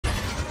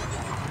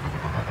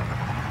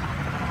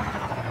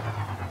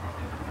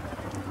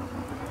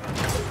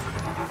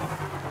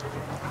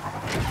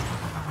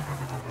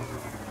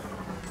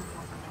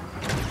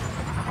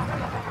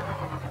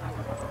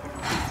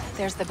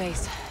There's the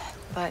base,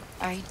 but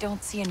I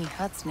don't see any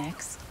huts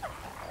next.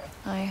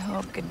 I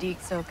hope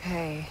Gadik's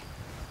okay.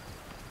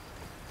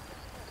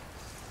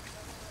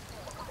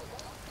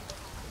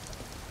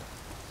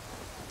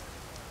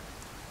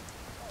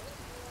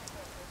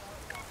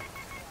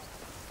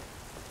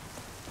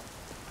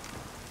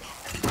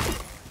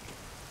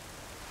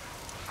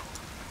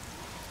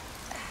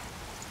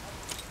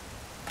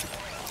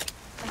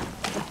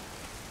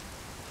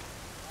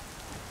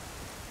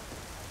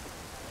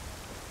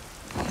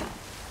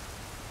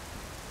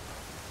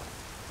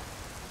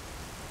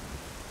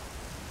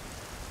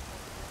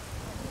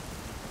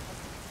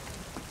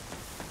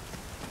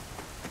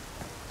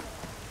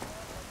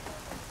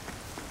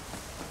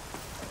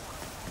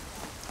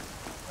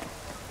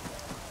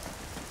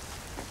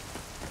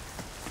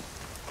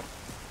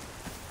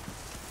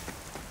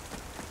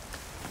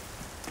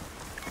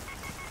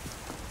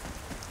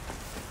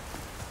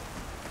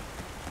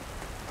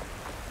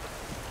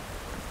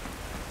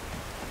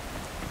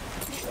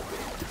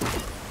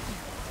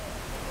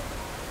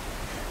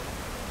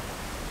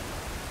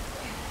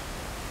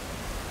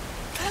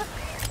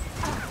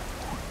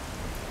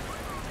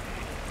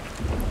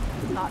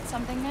 Thought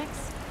something next?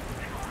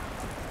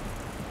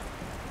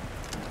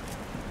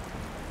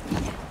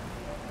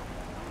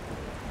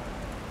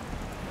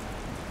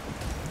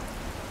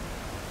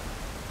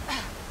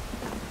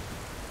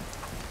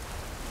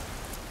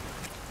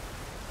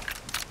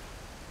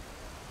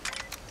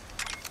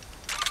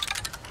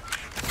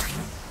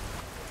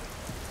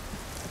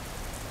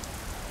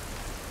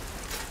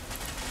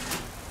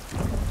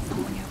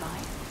 Someone nearby?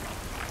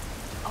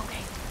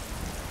 Okay.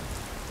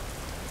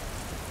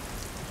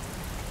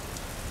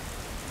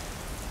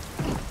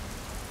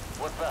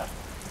 What's that?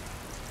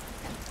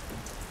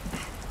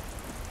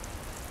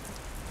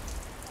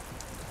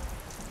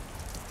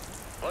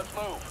 Let's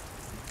move.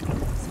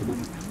 Someone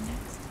around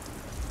next?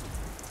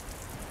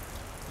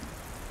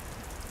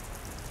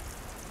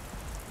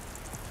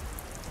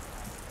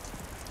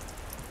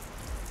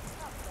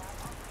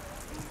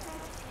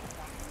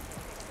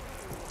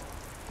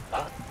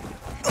 Huh?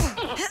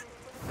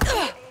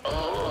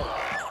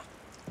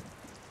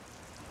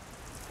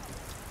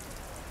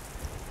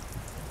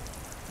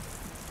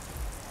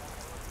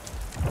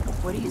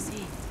 What do you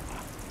see?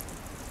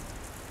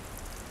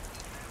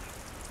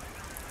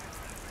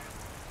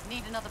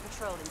 Need another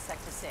patrol in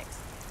Sector 6.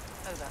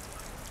 Over.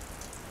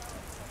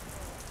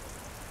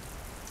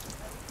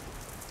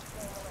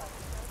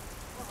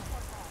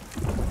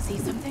 See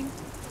something?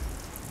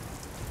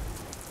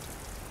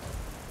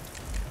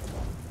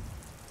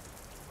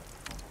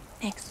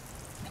 Next,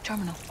 the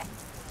terminal.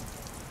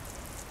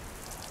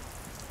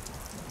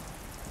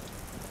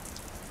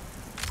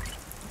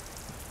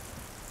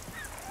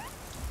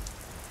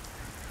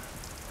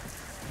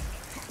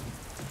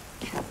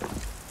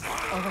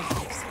 All right,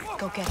 Nix,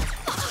 go get him.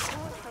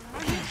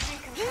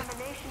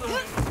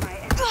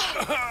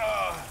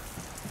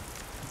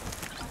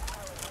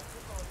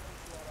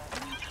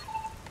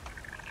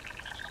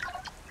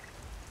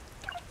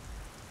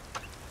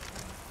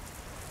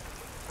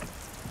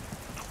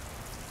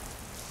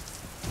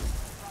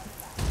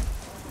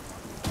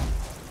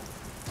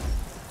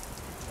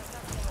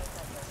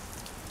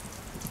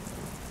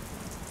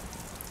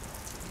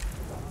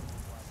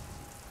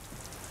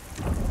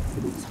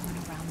 Someone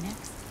around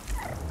next?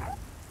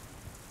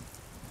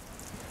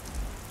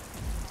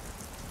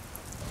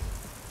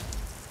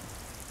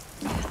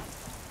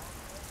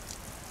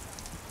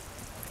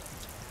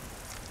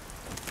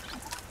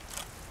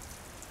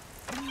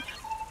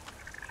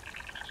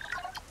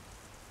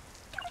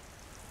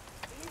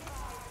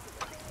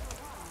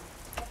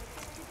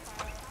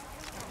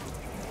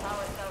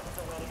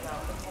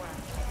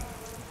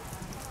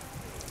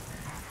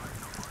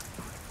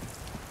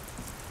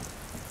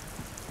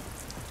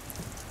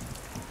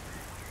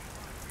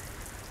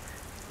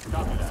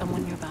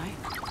 Someone nearby?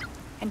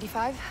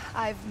 ND5,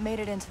 I've made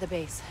it into the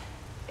base.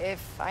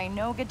 If I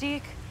know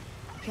Gadik,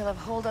 he'll have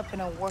holed up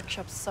in a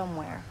workshop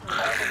somewhere.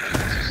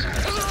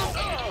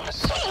 Located in the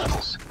sun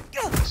levels.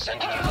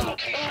 Sending you the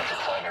location for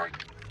primary.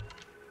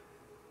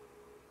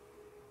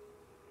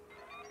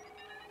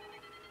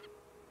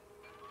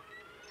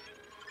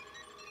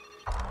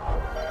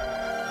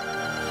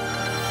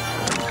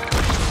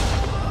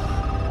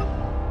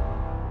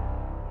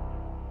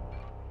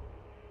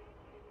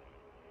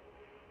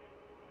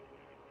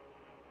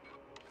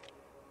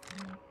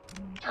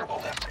 Turbo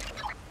lift.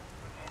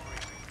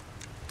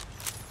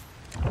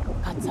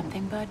 Got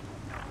something, bud?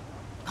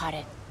 Got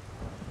it.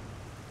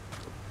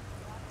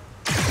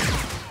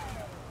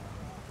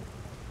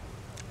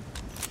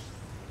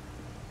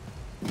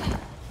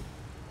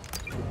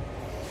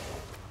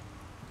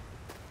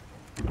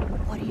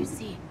 What do you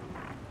see?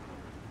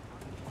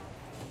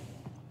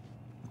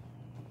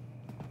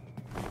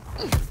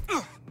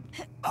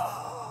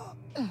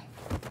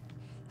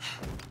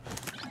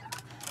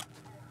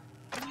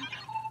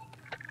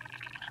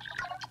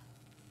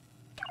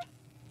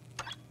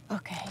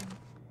 Okay.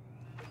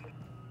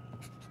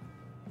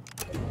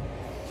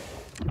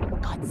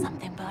 Got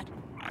something, bud?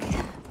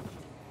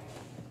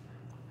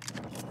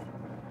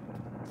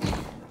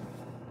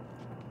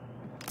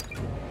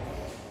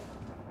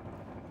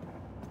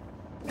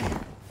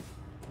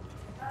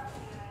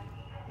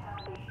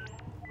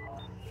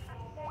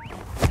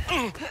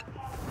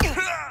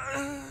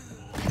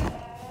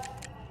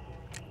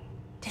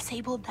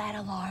 Disable that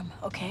alarm,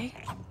 okay?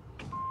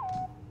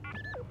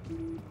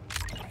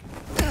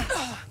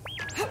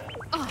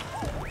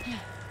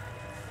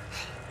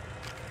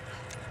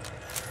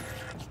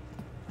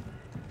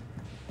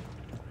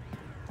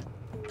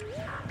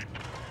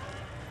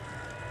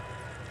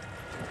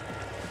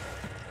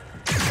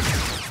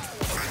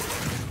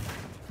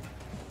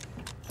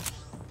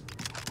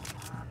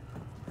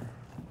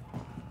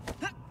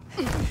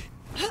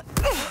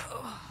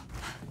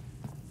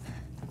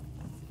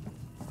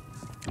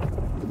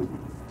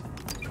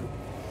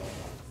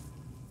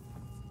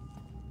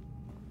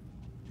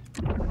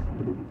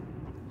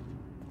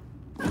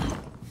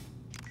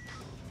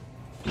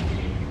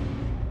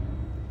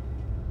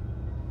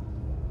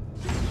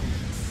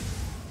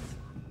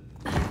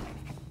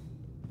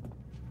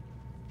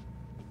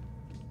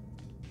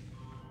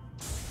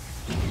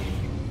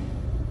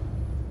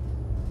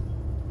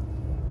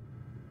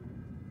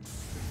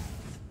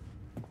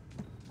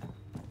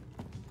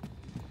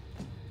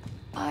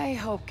 I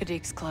hope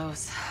Gadik's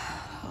close.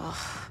 Ugh,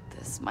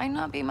 this might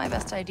not be my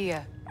best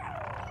idea.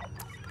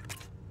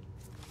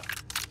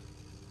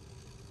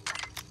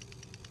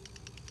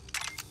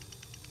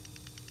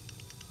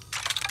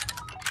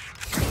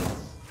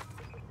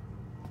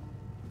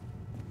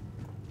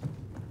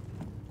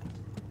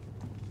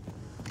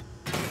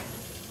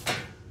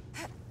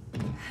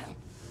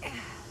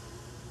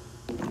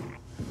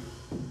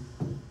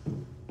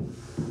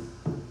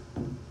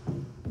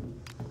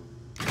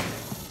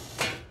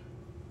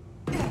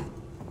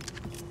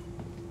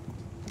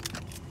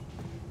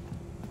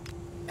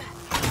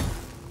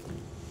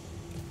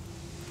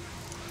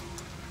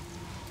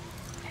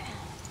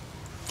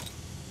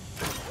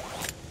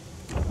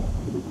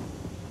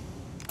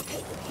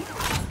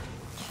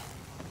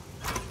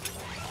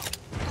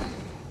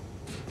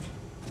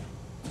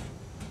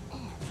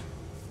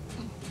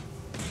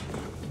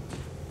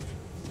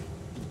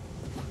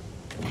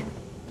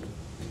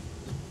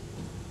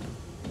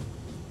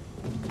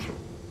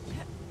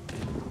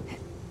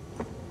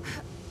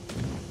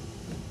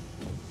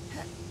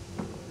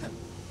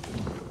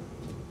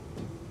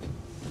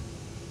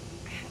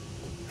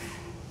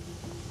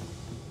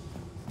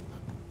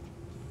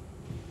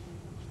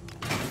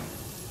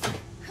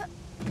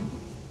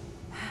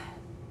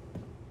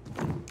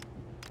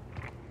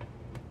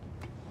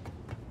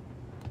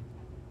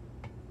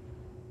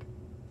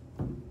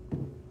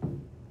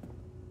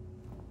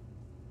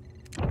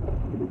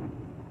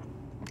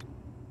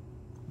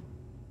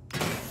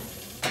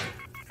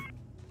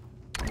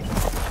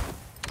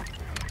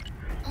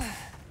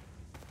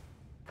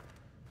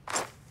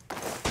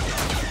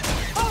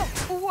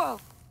 Whoa!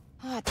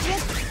 Ah,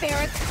 just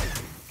Barrett.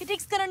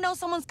 Gadik's gonna know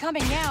someone's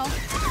coming now.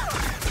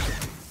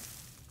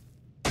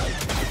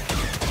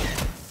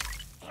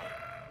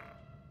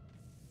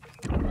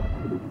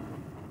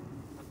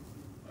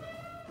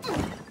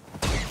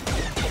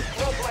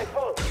 Not my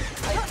fault.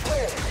 I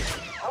swear.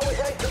 How was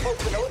I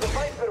supposed to know the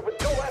Viper would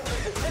go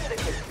after the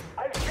Syndicate?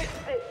 I'll fix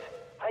this.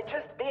 I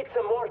just need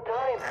some more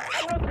time.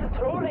 I'm not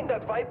controlling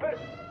that Viper.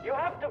 You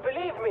have to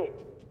believe me.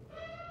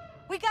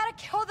 We gotta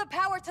kill the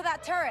power to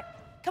that turret.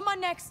 Come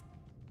on, Nex.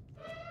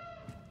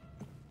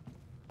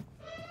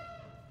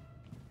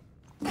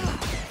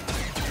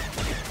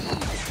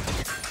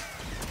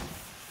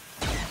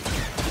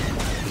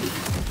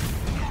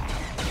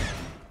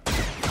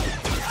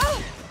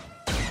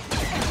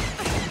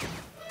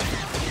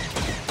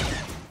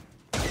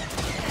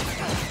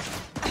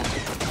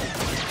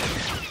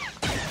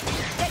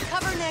 Get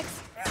cover, Nex.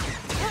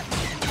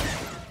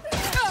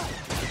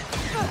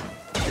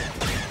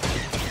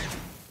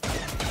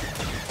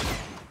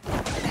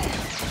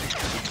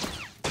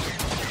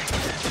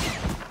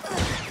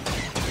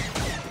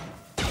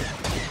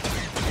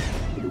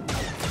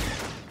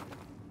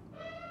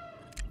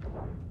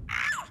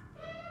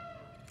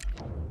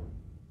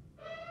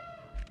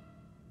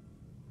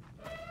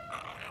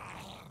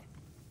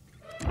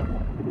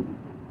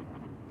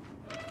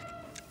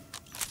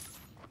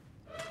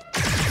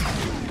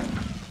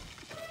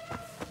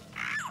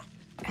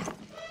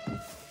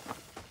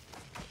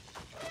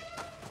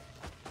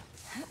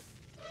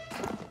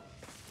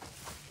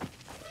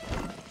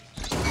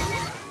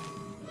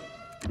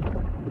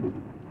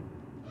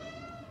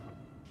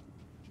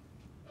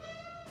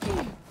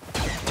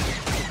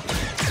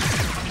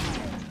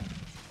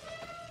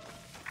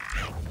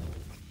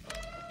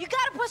 You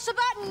gotta push the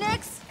button,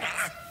 Nex!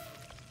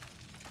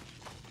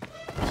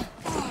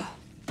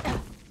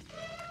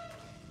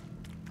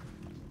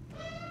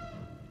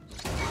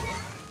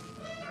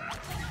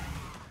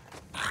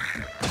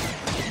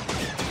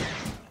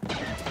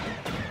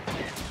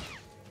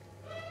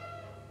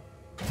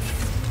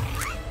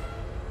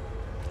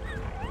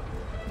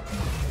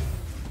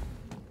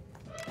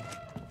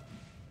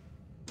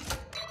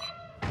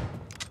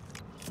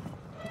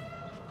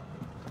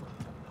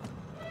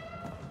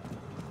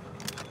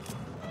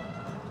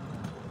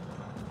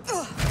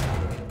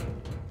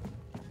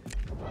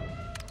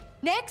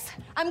 Nex,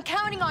 I'm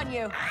counting on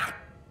you.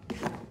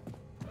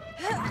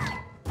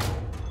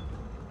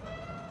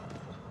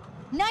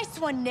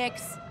 one,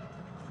 Nix.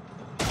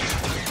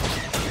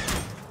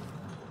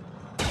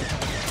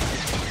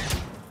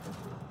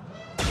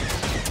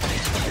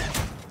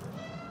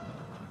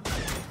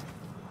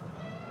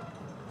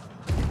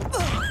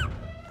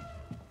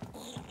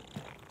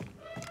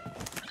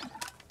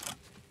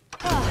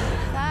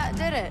 That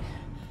did it.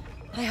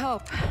 I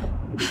hope.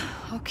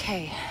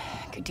 Okay.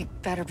 You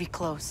better be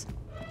close.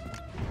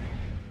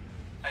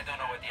 I don't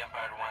know what the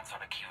Empire wants on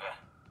Akiva,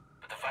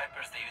 but the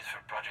Vipers they use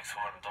for Project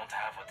Swarm don't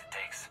have what it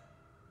takes.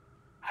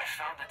 I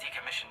found the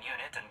decommissioned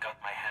unit and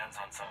got my hands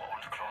on some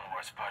old Clone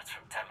Wars parts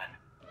from Temin.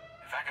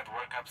 If I could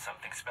work up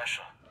something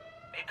special,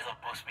 maybe they'll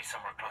post me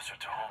somewhere closer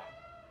to home.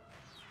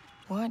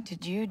 What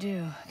did you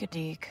do,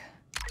 Gadik?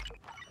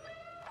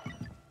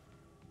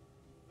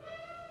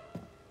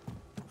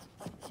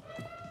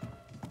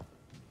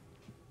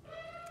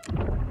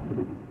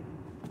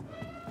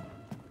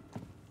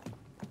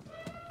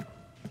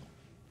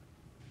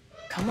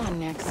 Come on,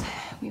 Nix.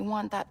 We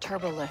want that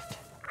turbo lift.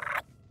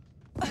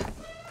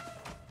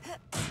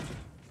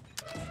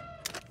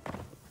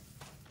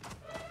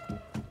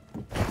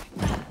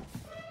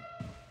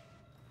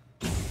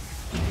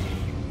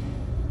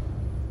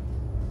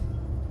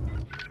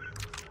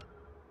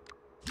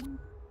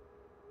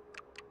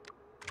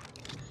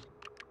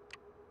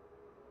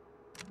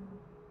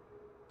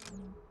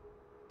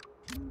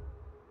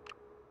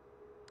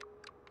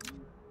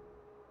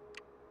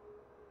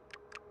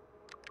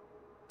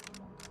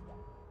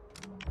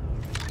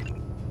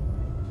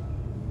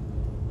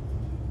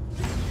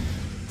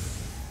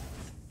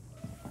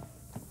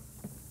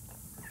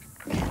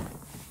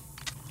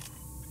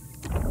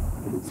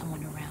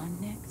 Someone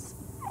around, Nix?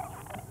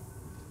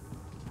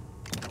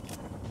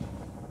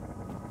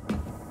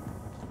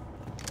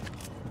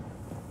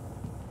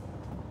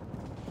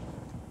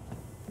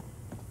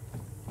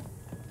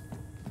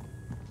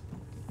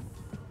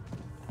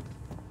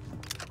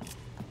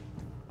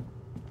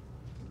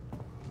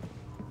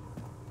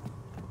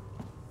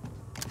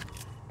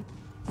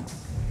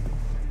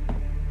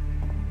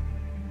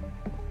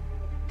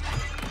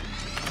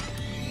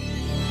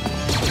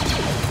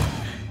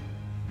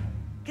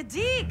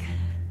 Gadik!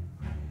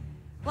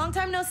 Long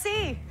time no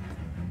see.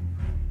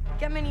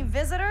 Get many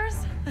visitors?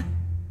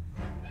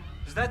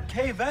 Is that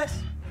Kay Vess?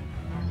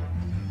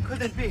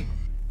 Couldn't be.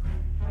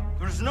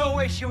 There's no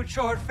way she would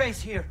show her face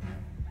here.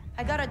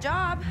 I got a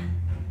job.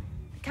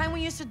 The kind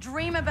we used to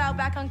dream about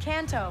back on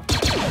Kanto.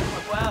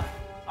 Well,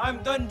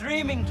 I'm done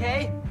dreaming,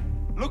 Kay.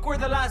 Look where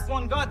the last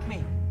one got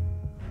me.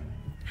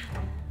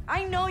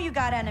 I know you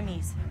got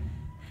enemies.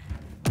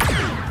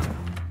 I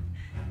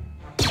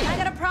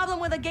got a problem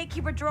with a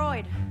gatekeeper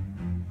droid.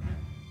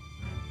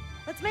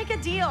 Let's make a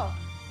deal.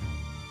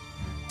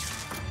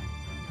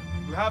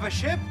 You have a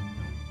ship?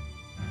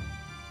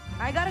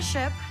 I got a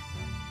ship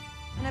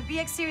and a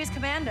BX Series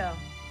Commando.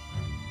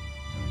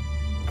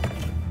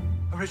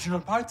 Original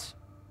parts?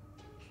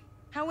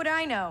 How would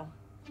I know?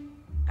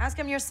 Ask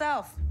him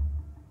yourself.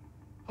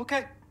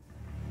 Okay.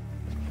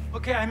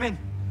 Okay, I'm in.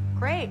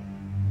 Great.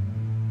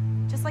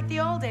 Just like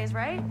the old days,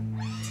 right?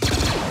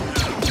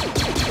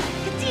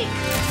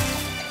 Gadik!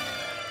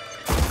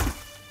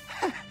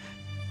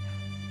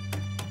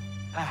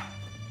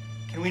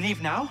 Can we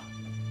leave now?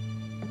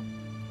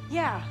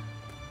 Yeah,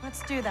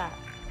 let's do that.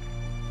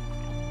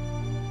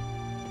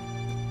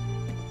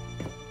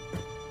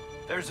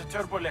 There's a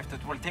turbo lift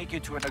that will take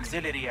you to an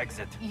auxiliary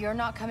exit. You're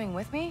not coming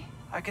with me?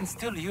 I can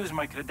still use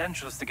my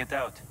credentials to get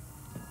out.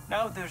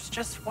 Now, there's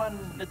just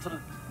one little,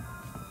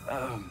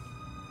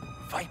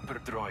 Viper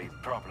droid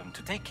problem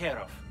to take care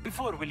of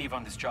before we leave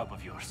on this job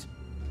of yours.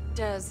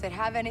 Does it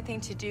have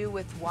anything to do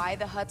with why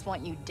the Hutts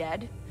want you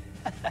dead?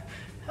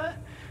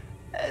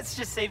 Let's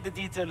just save the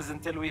details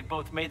until we've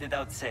both made it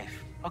out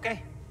safe,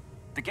 okay?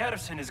 The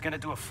garrison is gonna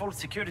do a full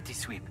security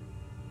sweep.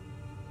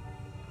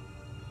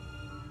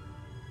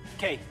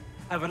 Okay,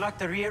 I've unlocked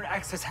the rear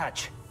access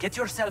hatch. Get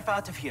yourself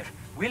out of here.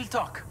 We'll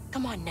talk.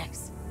 Come on,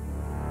 Nix.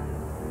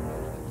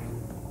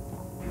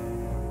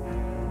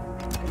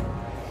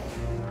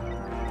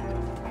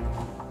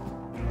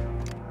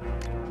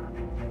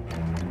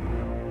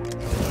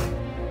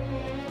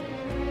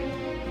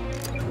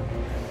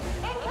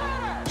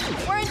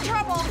 We're in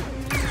trouble!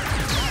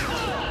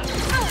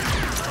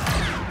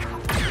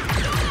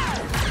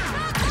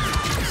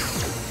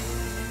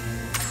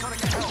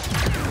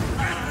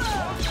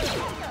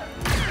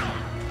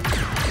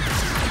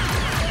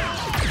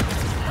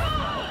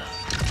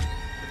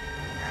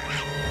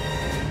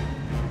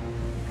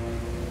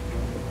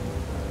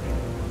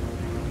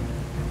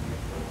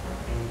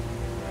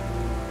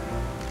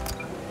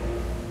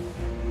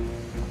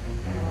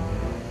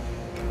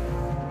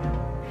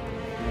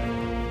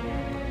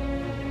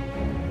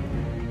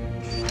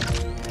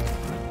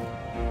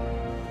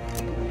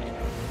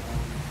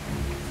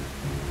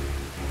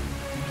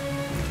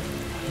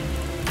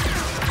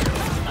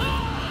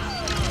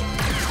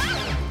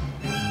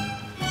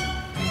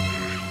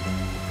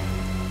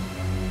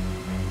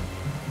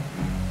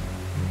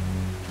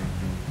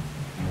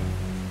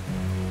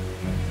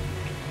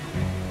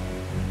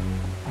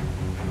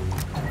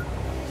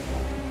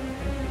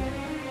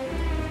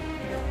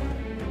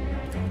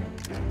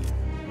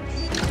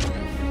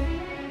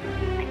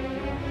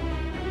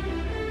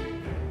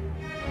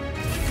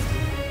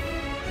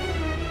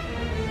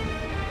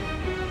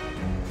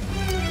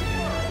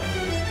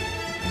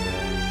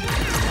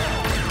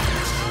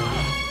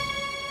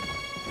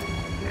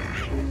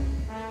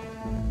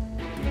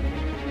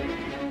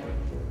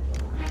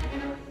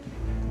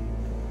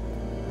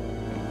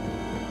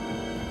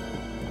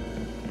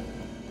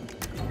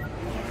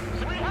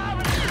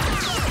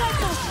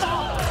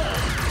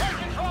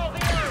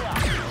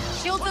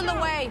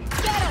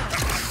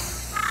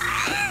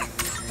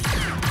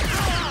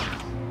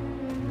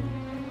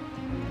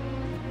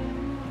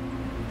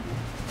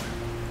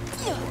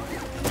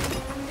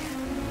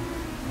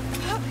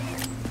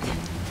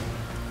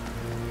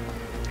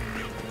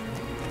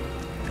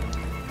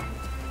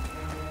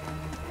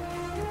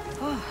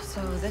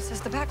 So this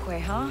is the back way,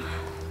 huh?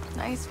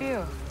 Nice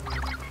view.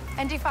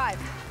 ND5,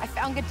 I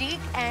found Gadik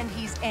and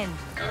he's in.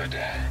 Good.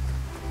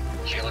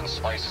 Healing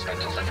spice has been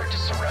delivered to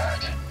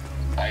Sarat.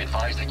 I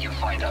advise that you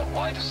find out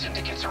why the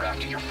syndicates are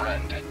after your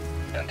friend,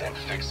 and then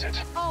fix it.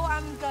 Oh,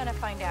 I'm gonna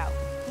find out.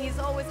 He's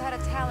always had a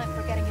talent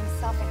for getting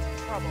himself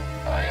into trouble.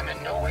 I am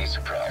in no way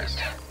surprised.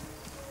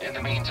 In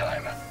the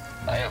meantime,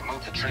 I have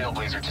moved the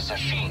Trailblazer to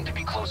Sashin to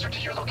be closer to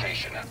your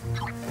location.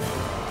 Hold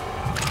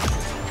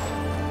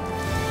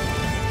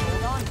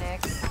on,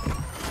 Nick.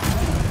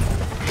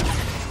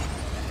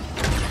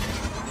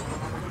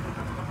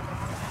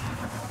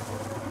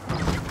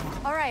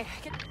 All right.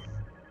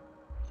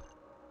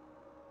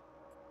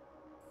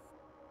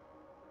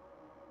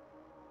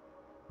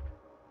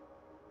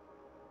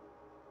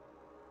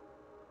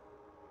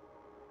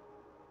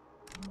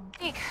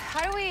 Nick,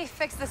 how do we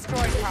fix this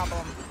droid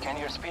problem? Can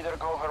your speeder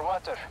go over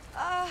water?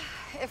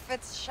 If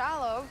it's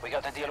shallow. We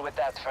got to deal with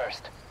that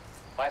first.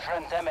 My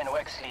friend Temin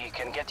Wexley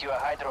can get you a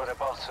hydro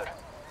repulsor.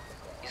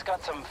 He's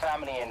got some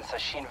family in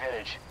Sashin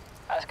village.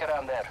 Ask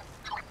around there.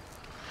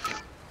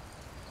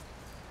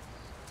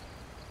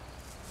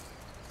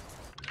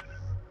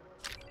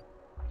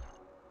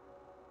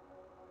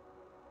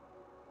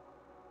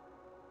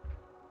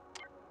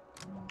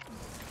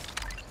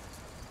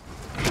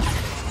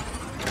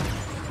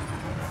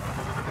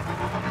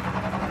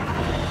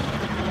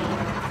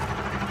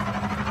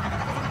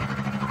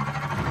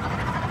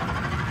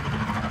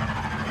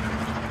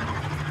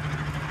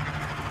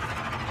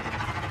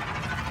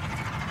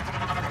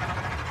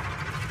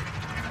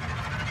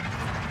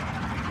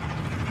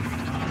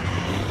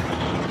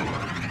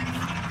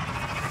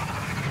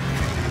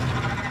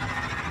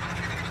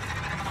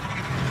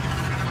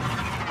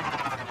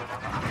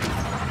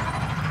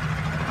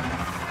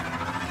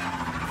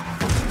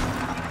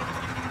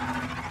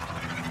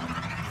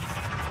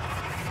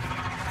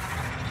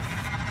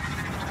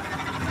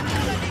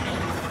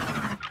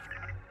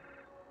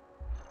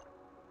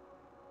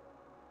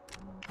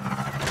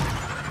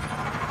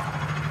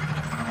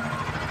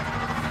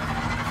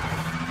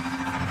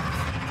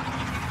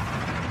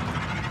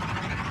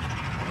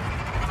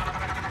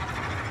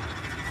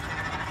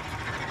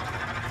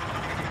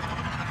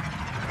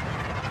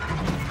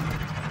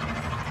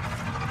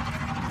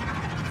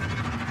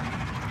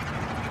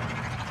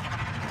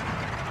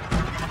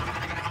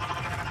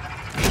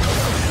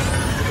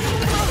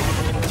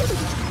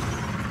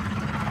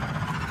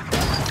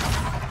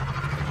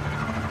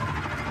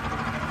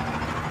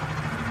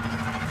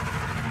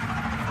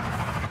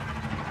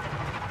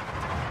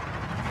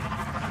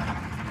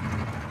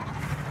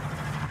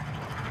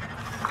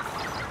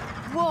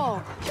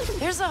 Whoa,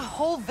 there's a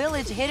whole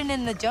village hidden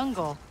in the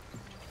jungle.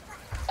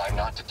 I'm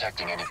not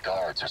detecting any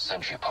guards or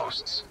sentry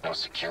posts. No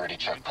security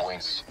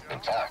checkpoints. In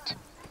fact,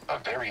 a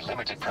very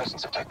limited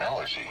presence of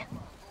technology.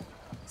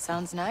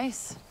 Sounds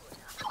nice.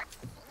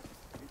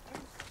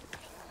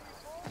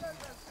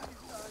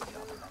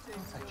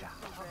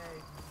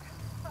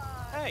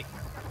 Hey,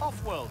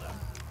 off-worlder.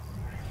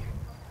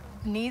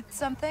 Need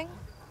something?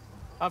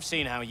 I've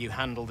seen how you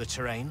handle the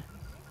terrain.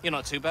 You're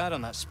not too bad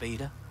on that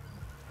speeder.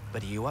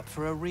 But are you up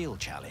for a real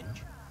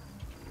challenge?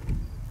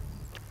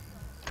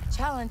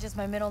 Challenge is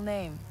my middle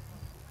name.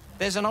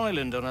 There's an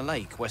island on a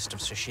lake west of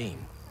Sashin.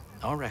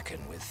 I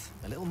reckon with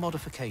a little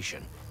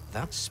modification,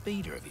 that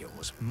speeder of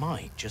yours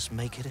might just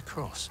make it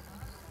across.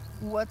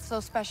 What's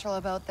so special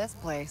about this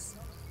place?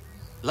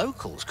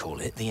 Locals call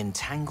it the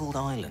Entangled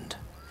Island.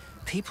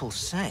 People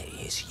say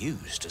it's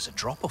used as a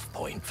drop-off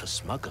point for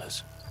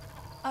smugglers.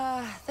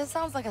 This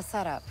sounds like a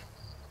setup.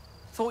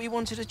 Thought you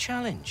wanted a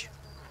challenge.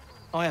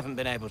 I haven't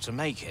been able to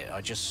make it.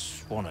 I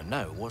just want to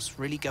know what's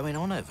really going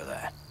on over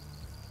there.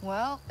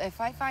 Well, if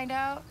I find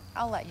out,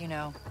 I'll let you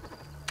know.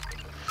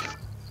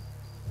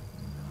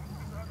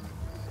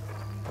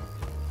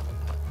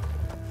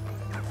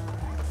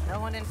 No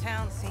one in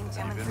town seen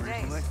Temin for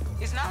days.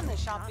 He's not in the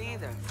shop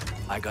either.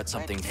 I got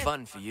something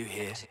fun for you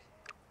here.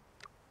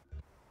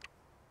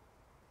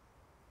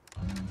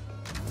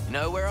 You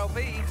know where I'll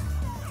be?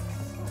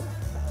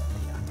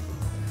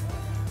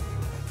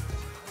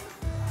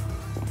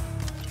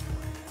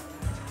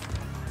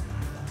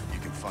 You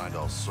can find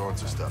all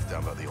sorts of stuff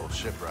down by the old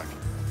shipwreck.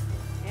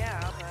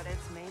 Yeah, but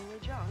it's mainly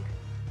junk.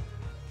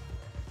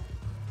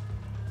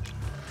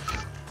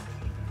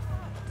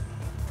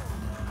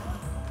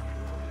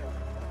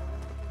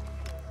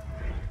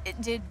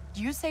 Did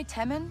you say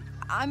Temin?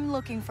 I'm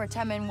looking for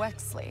Temin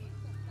Wexley.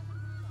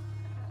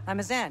 I'm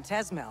his aunt,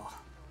 Esmel.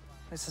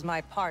 This is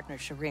my partner,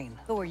 Shireen.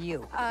 Who are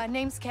you?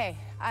 Name's Kay.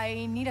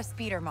 I need a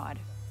speeder mod.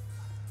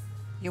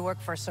 You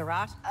work for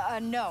Sarat?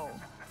 No.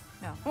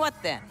 No. What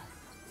then?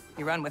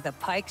 You run with the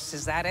Pikes,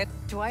 is that it?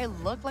 Do I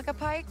look like a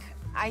Pike?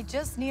 I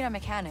just need a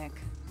mechanic.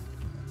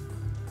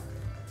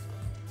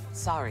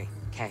 Sorry,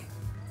 Kay.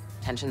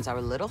 Tensions are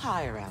a little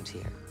high around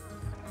here.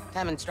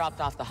 Temin's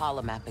dropped off the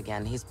holomap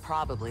again. He's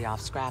probably off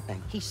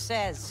scrapping. He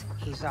says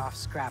he's off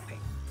scrapping.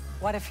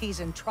 What if he's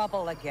in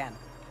trouble again?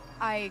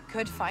 I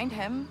could find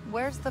him.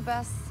 Where's the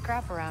best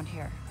scrap around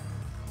here?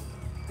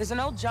 There's an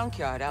old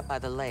junkyard out by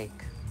the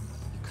lake.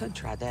 You could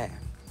try there.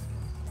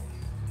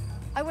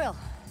 I will.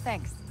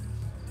 Thanks.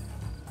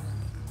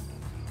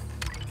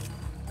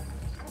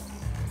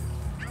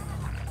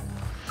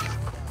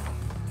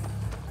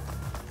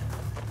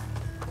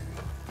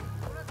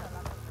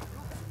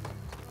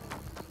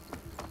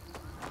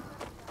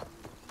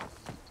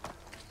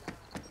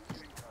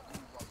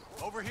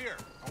 Over here.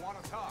 I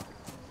want to talk.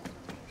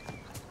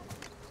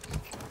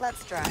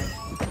 Let's drive.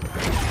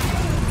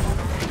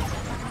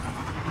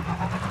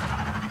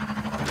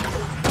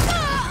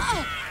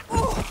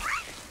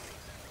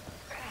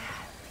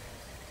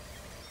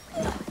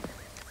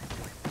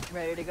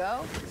 Ready to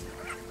go?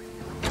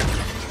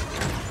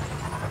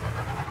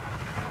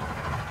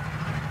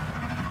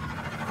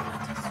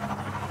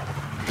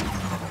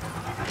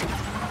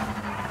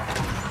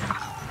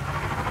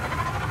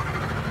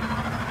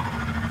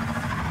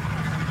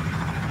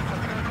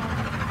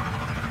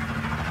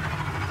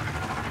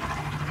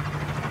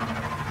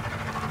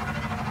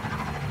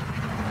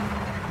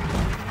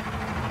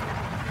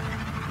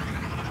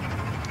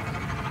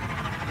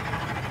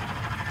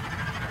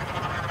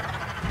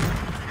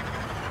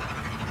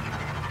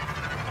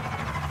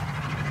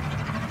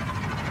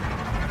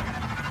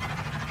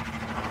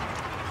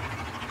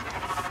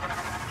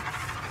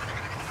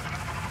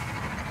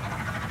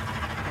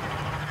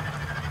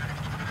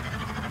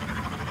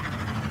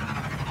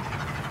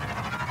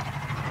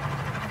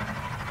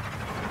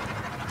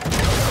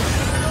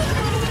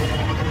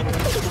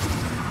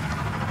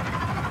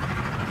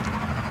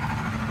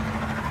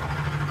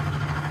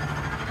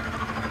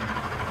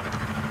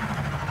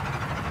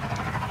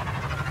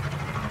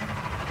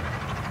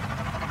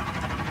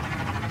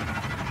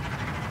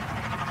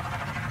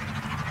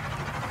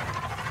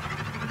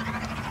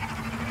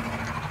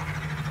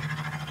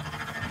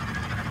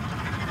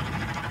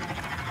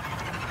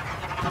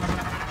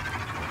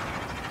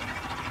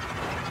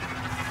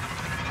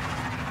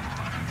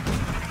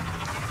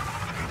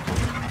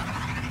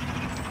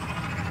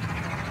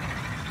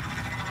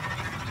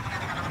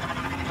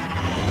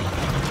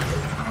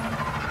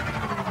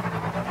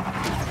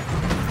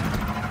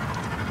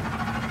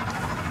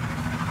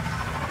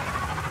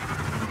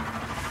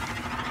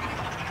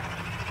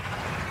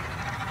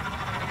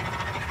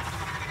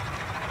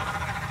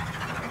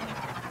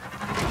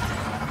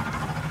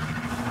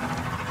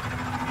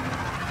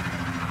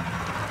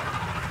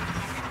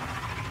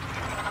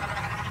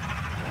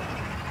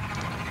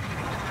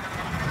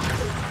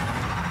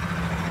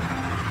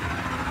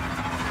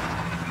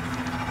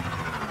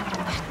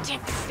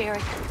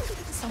 Barry,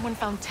 someone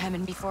found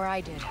Temin before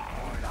I did.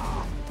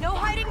 No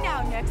hiding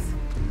now, Nix.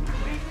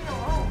 Leave me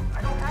alone.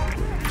 I don't have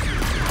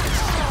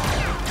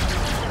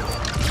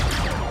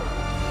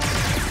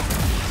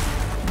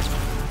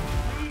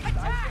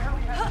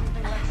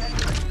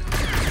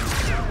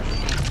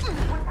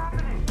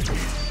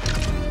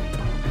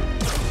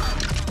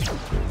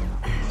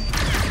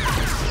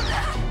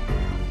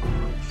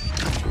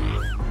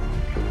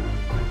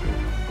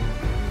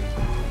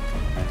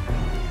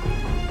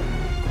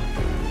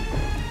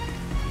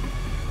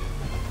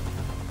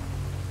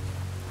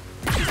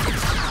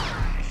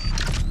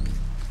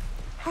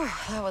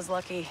That was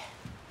lucky.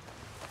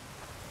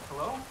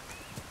 Hello?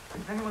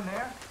 Is anyone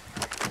there?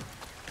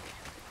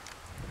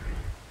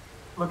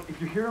 Look, if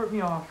you hear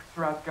me off,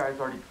 Surratt's guys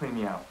already cleaned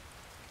me out.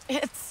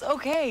 It's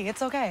okay,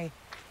 it's okay.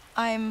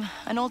 I'm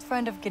an old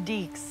friend of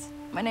Gadik's.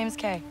 My name's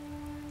Kay.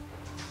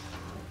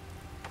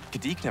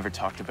 Gadik never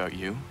talked about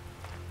you.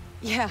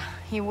 Yeah,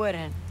 he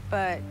wouldn't.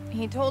 But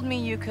he told me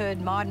you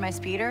could mod my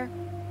speeder.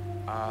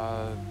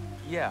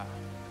 Yeah.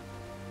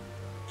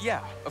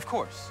 Yeah, of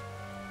course.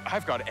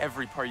 I've got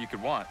every part you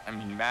could want. I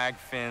mean, mag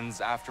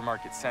fins,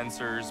 aftermarket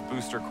sensors,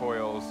 booster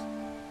coils.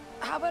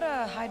 How about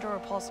a hydro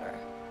repulsor?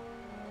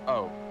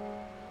 Oh.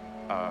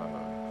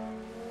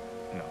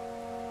 No.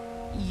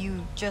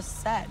 You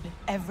just said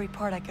every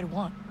part I could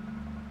want.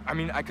 I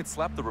mean, I could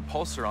slap the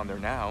repulsor on there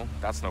now.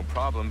 That's no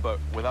problem, but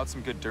without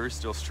some good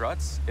Durasteel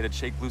struts, it'd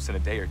shake loose in a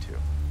day or two.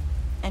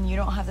 And you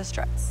don't have the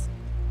struts?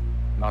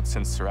 Not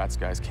since Surratt's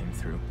guys came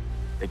through.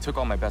 They took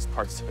all my best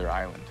parts to their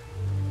island.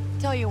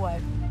 Tell you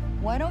what.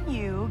 Why don't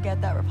you get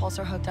that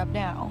repulsor hooked up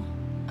now?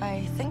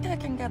 I think I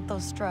can get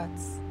those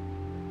struts.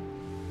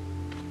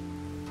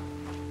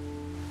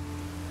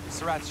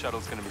 Surratt's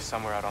shuttle's gonna be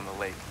somewhere out on the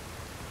lake.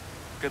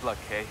 Good luck,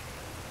 Kay.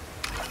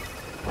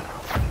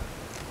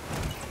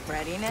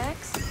 Ready,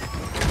 Nix?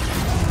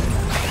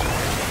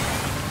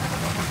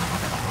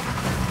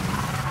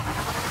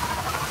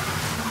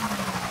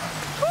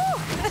 Whew!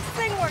 This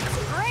thing works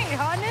great,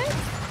 huh, Nix?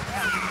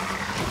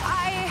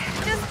 I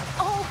just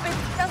hope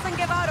it doesn't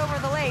give out over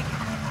the lake.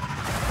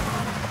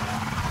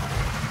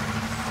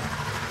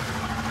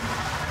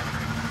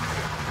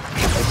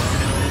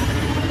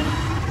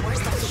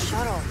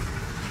 Shuttle.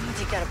 I need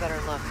to get a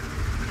better look.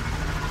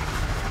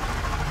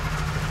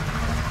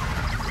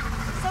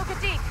 So,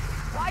 Gadik,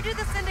 why do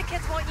the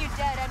syndicates want you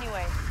dead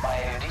anyway?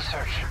 My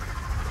research.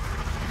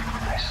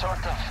 I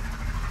sort of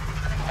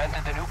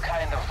invented a new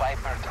kind of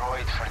Viper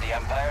droid for the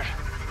Empire.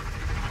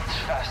 It's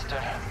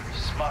faster,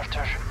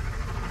 smarter,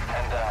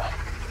 and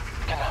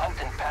can hunt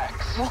in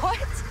packs.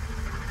 What?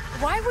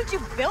 Why would you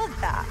build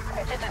that?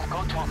 I didn't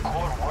go to a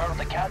core world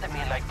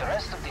academy like the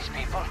rest of these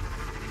people.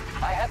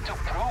 I had to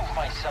prove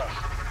myself.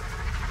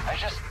 I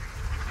just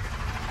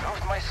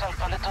proved myself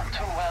a little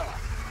too well.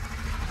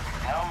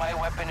 Now my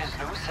weapon is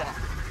loose and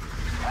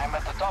I'm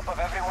at the top of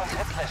everyone's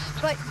hit list.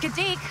 But,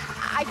 Gadik,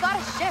 I got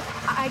a ship.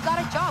 I got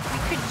a job. We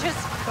could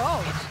just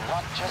go. It's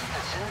not just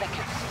the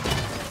syndicates.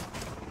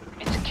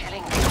 It's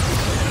killing me.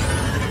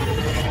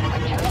 I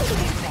can't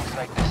believe things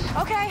like this.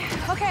 Okay.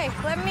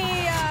 Let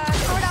me,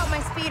 sort out my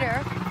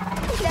speeder.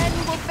 Then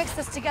we'll fix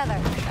this together.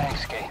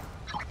 Thanks, Kay.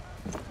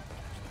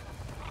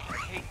 I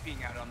hate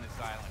being out on this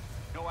island.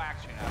 No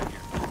action out here.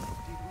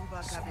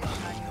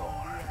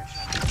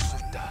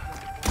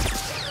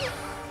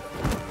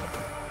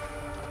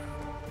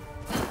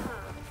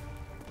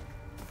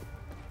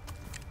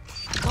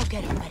 Go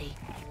get him, buddy.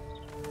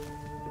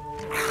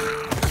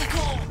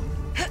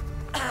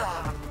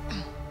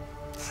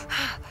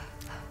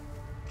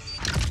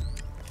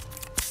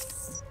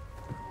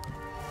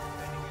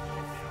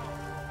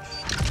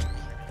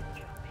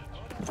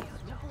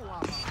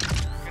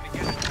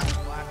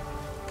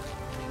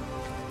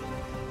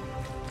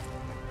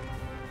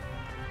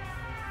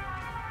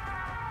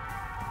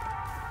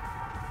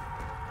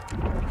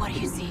 What do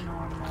you see?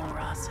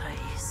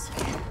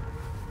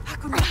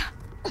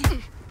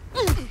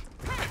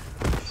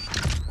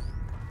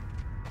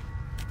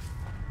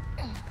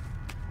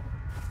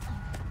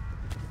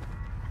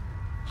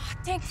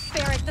 Tank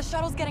ferret, the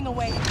shuttle's getting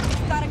away.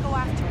 We've gotta go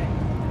after it.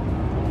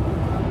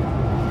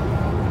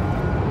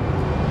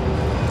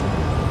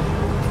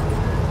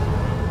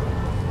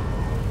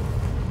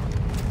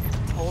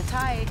 Hold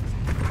tight.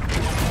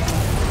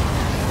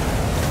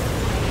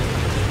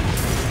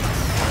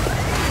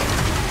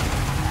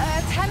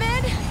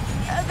 Temid?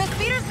 The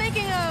speeder's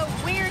making a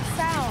weird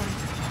sound.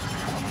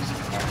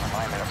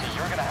 Okay,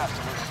 you're gonna have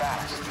to move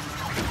fast.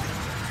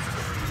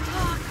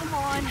 Oh, come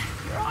on.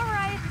 You're all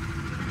right.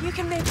 You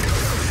can make it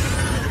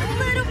a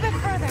little bit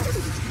further.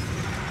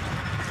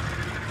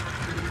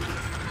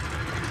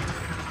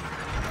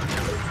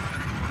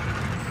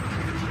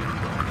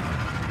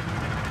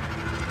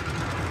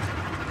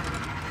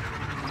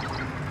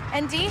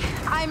 ND,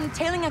 I'm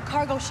tailing a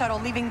cargo shuttle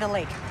leaving the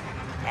lake.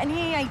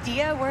 Any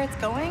idea where it's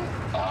going?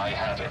 I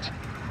have it.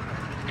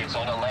 It's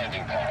on a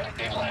landing pad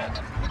inland.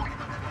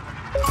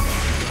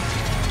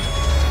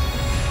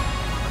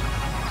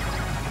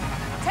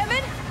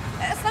 Temid?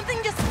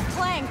 Something just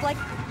clanged, like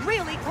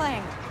really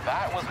clanged.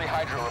 That was the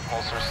hydro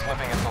repulsor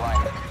slipping its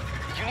alignment.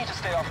 You need to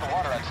stay off the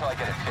water until I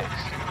get it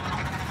fixed.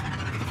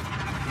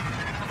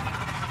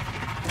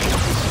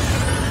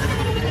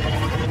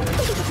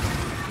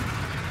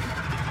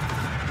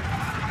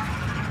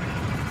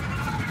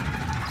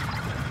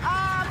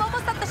 I'm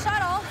almost at the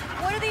shuttle.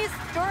 What do these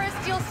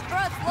Durasteel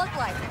struts look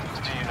like?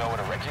 Do you know what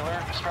a regular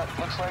strut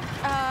looks like?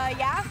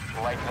 Yeah?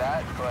 Like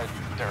that, but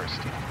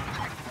Durasteel.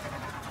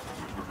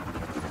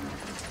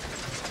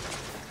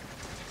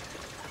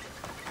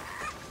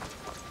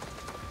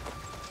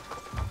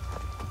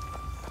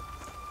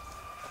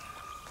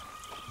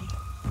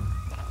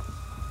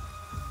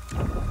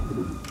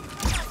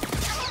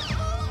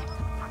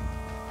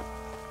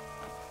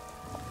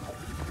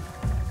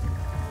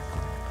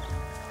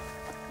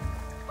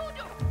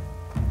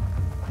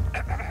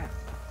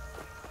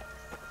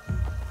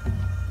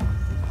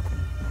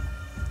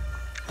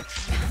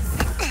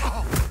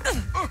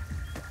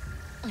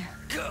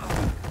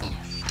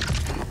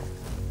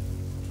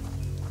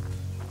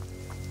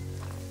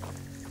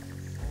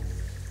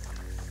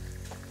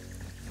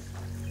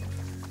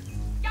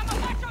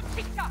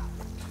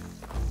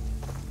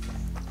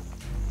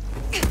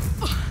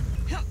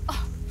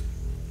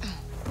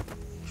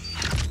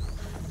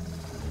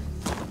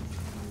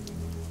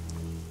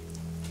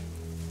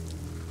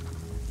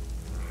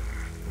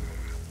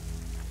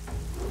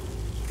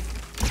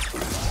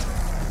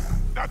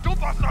 ¡Tú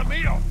pasa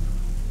mío!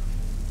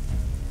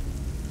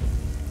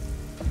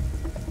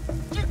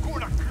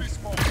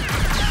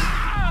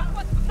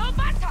 No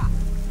matter!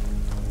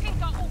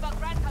 Pinka uba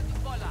granta tu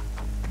bola.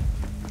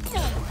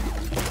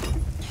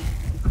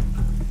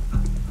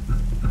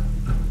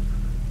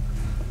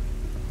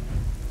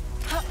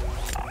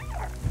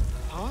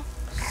 Huh?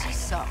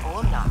 Sisa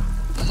Ola.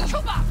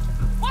 Chuba!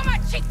 Wama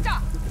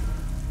chikta!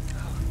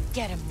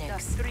 Get him, Nix.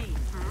 That's three.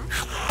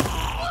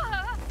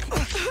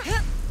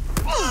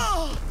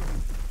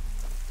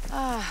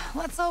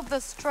 Let's hope the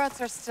struts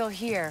are still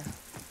here.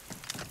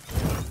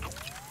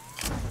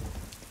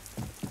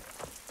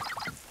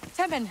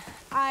 Tevin,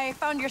 I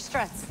found your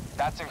struts.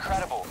 That's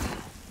incredible.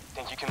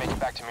 Think you can make it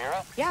back to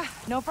Mira? Yeah,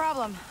 no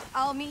problem.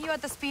 I'll meet you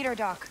at the speeder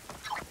dock.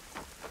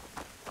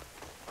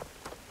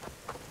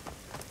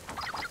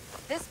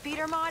 This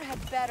speeder mod had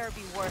better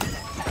be worth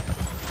it.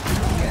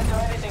 Can't do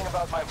anything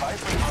about my Viper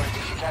droids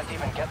if you can't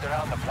even get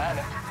around the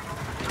planet.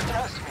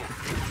 Trust me,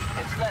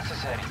 it's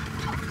necessary.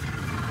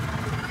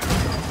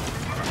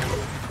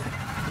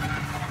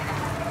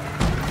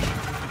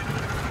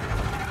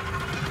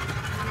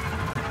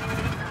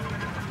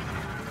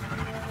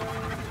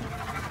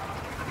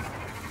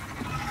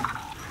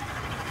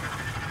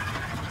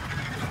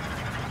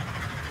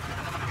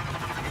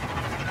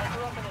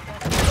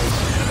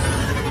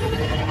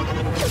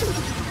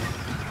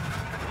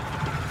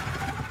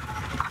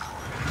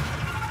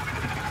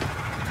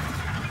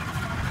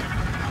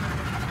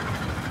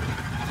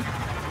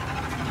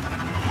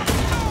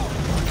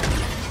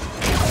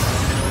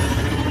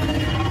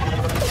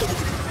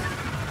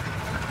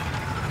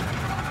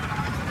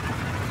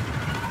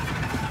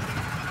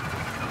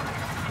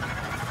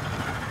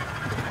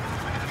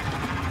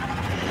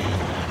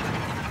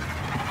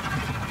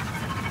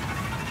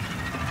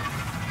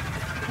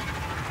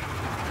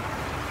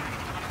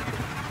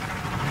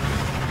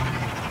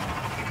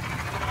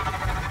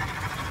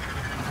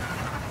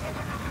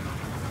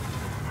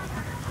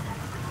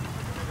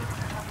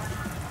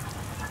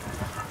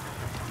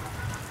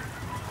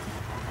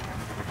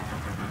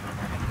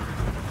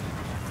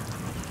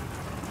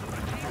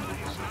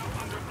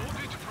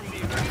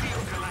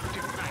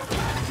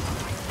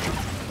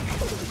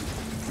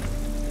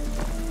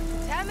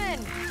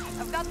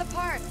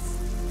 parts.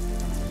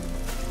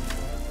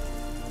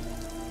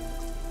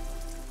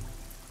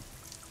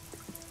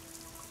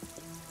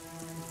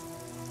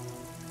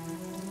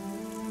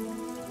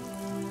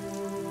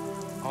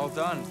 All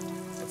done.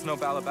 It's no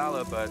bala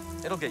bala, but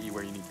it'll get you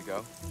where you need to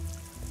go.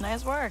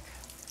 Nice work.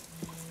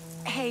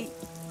 Hey,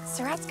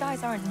 Surratt's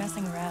guys aren't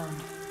messing around.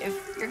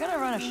 If you're gonna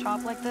run a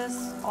shop like this,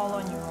 all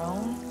on your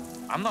own...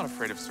 I'm not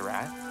afraid of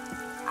Surratt.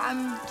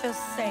 I'm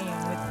just saying,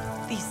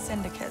 with these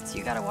syndicates,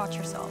 you gotta watch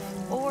yourself.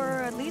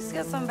 Or at least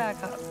get some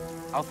backup.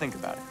 I'll think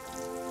about it.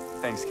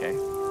 Thanks, Kay.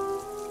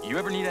 You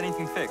ever need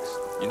anything fixed,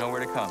 you know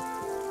where to come.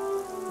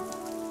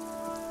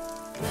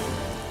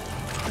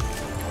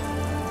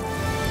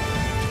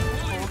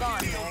 Hold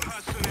on,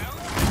 Max.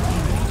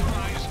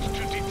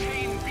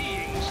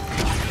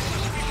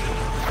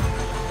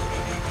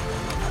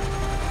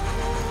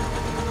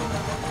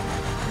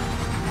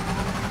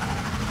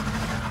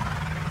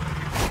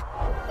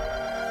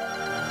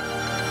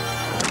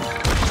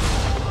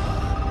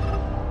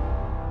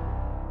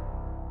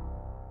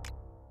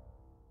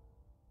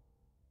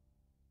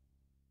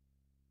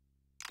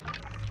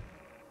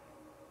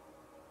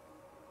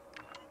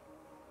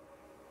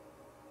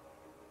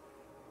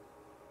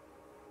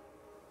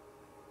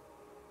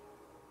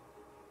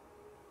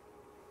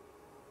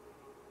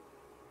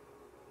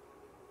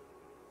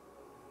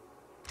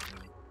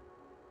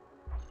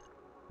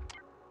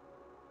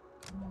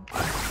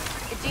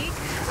 Deke,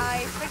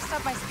 I fixed up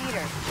my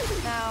speeder.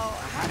 Now,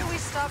 how do we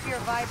stop your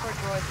Viper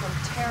droid from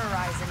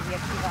terrorizing the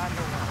Akiva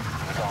underworld?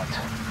 We don't.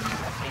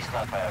 At least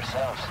not by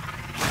ourselves.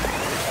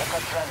 I've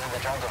got friends in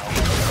the jungle.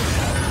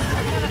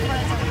 What kind of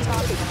friends are we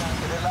talking about?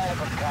 The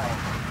reliable kind.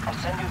 I'll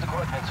send you the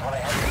coordinates when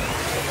I head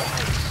to your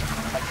base.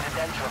 My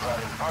credentials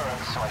are in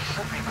burns, so I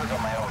should be good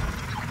on my own.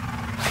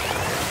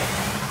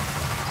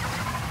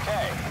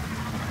 Okay.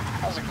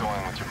 How's it going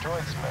with your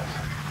droid, Smith?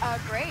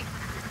 Great.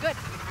 Good.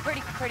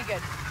 Pretty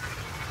good.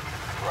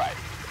 Right.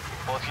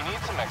 Well, if you need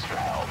some extra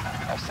help,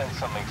 I've sent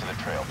something to the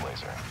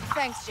Trailblazer.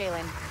 Thanks,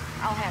 Jalen.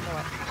 I'll handle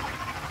it.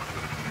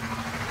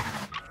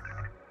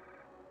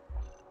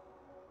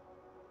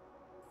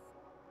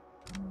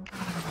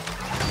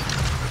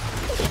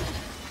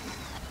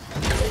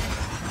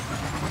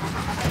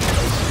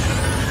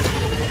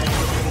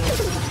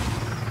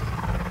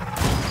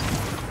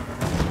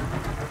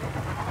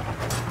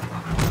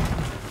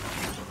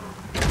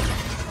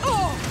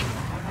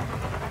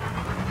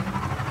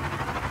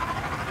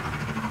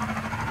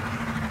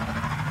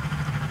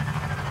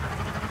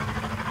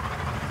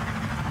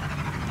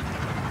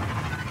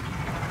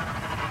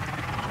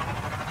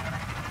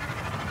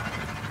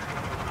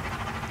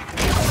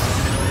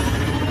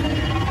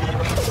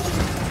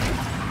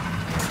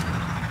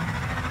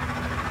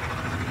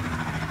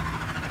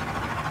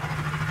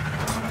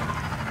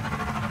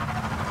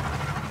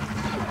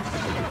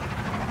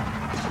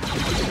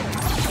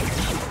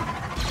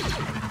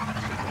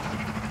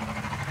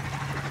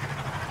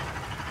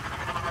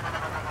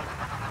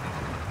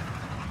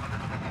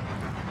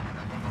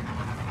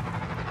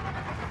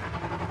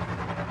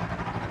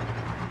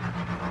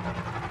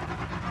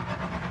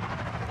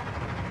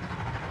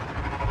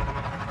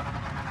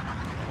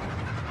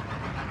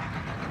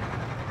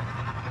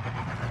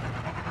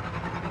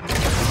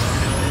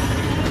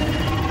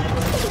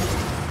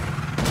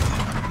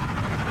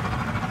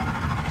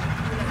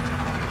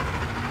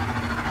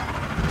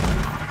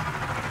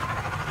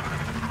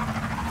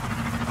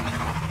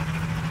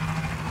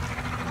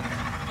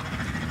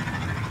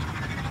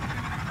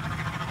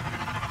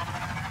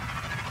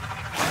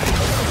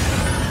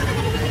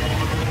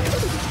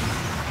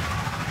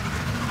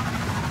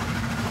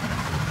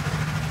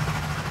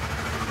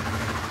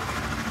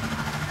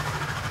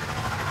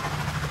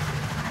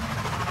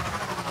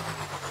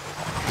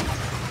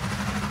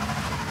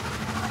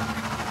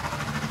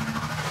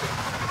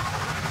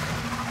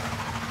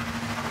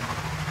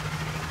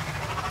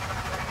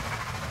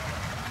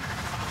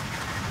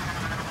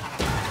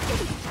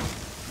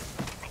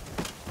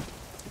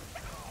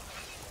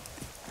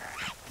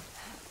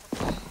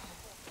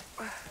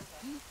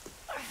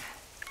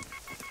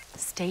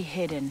 Stay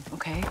hidden,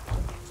 okay?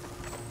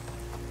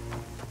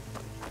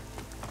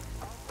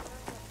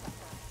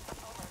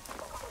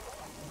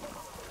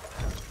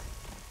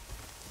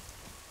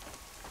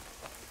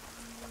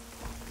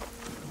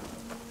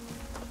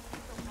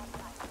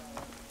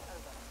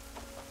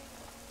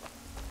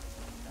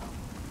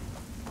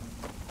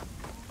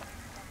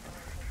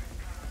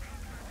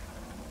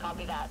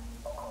 Copy that.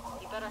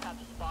 You better have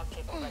the spot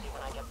cable ready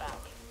when I get back.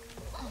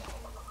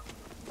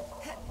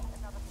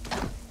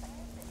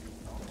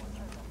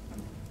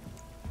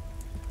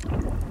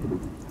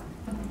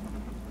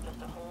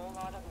 Just a whole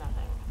lot of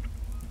nothing.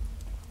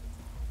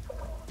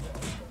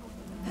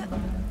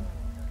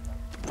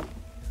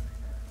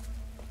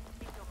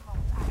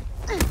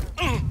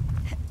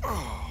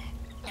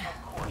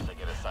 Of course I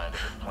get assigned to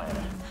this planet.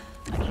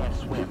 I can't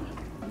swim.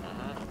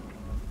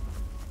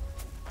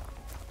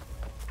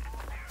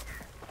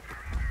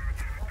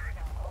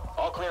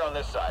 All clear on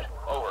this side.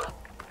 Over.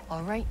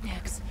 All right,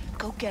 Nix.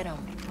 Go get him.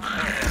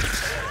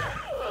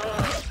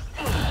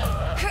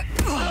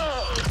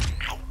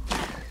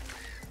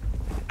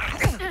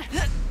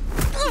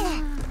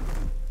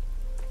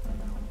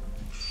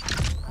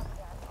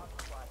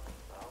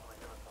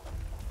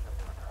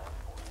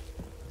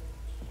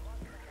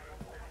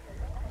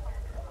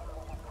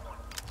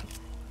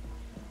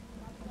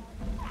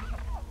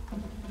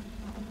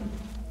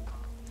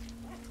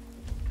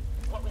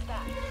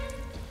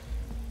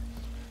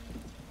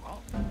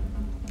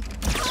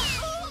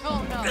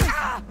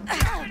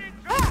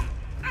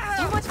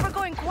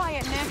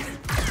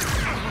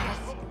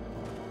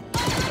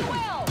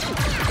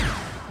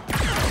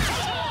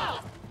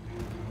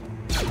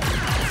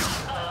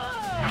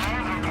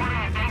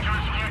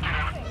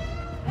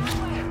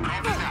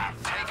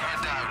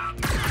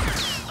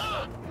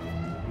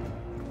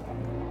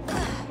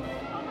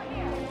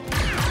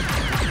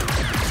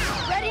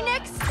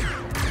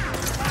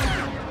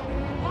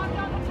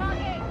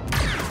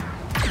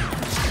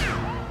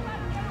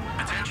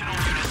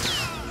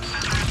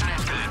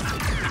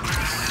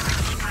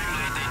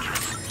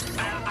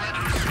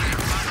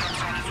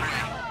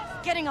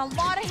 getting a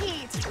lot of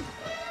heat.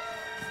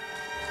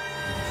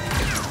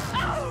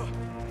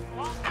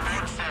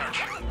 Abort search.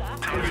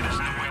 Target is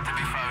nowhere to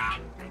be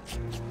found.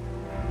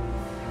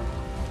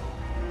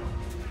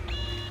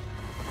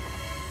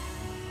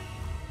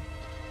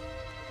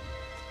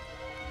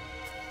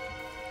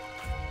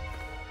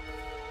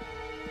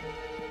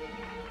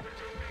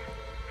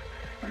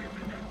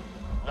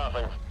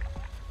 Nothing.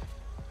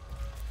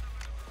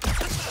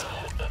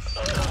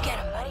 Go get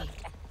him, buddy.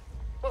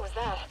 What was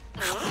that?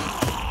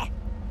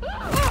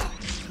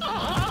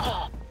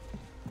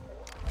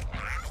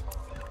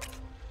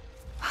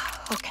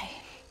 Okay,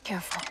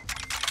 careful.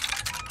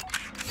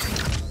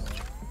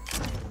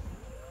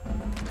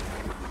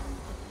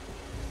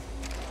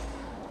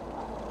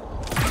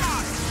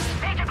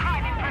 Major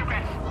crime in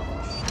progress.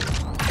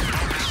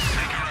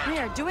 We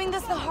are doing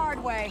this the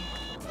hard way.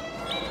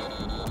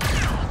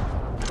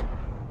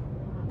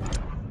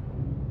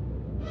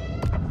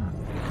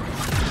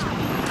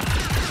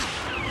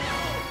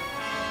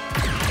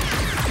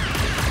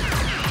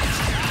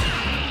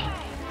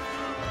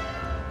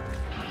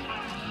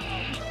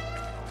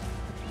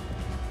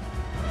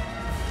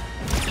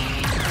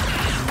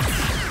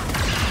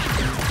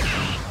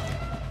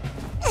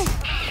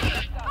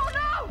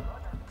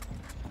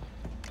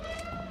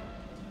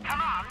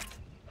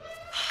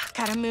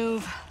 Gotta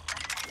move.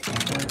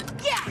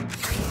 Yeah!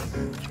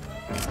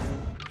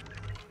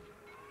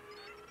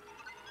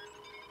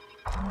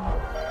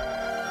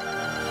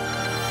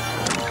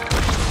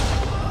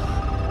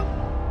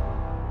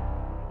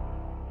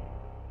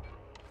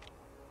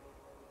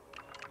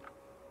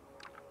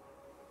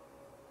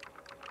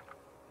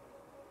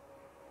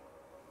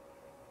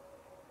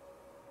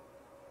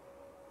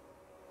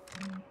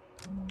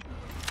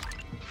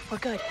 We're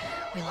good.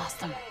 We lost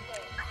them.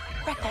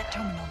 Wreck that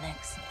terminal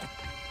next.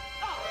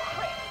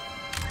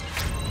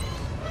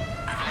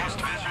 Lost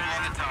visual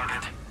on the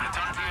target.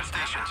 Return to your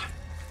stations.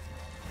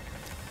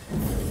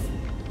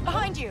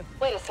 Behind you!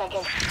 Wait a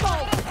second.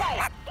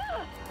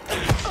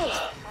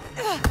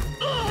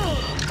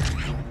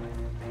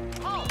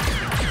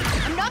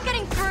 I'm not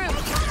getting through!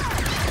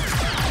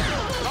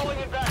 Calling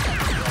it back.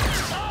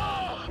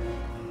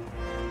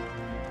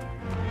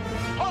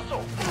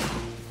 Hustle!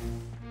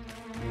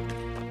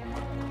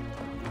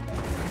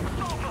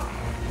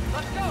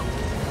 Let's go!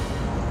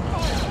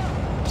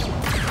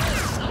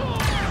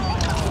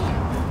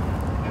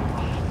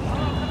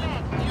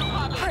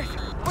 Perfect.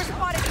 We're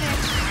spotted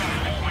next.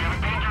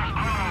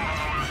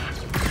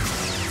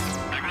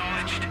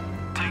 Acknowledged.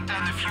 Take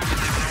down the fugitive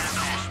at all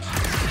costs.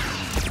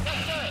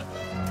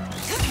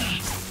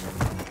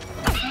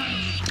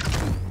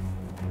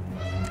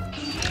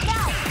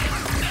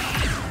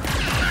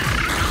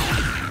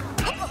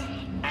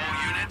 All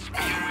units, be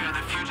aware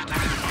the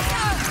fugitive is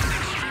armed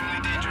and extremely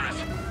dangerous.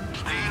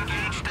 Stay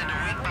engaged and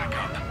await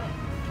backup.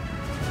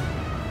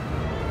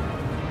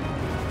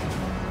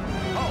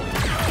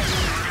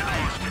 Target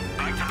lost.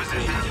 Back to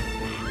positions.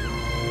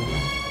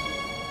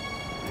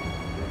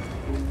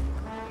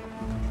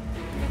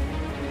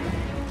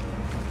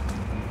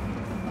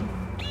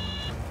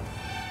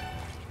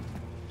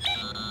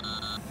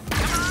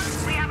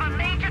 We have a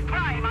major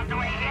crime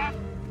underway here.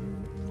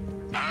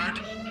 Heard.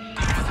 Deal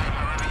with her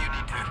however you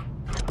need to.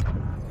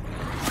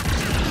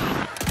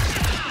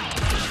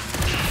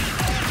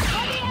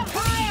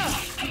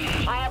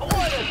 I have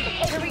orders.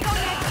 Here we go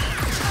next.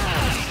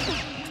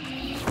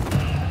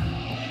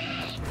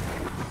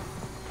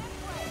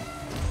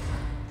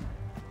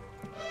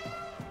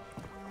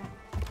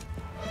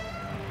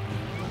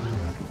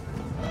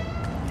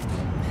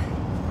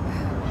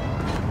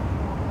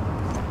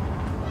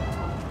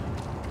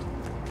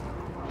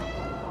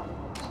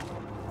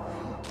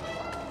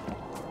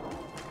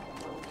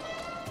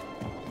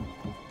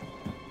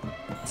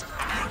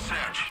 Abort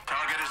search.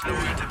 Target is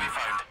nowhere to be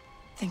found.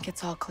 Think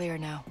it's all clear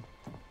now.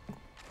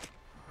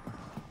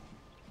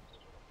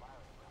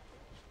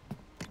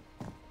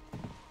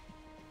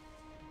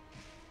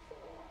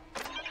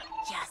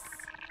 Yes.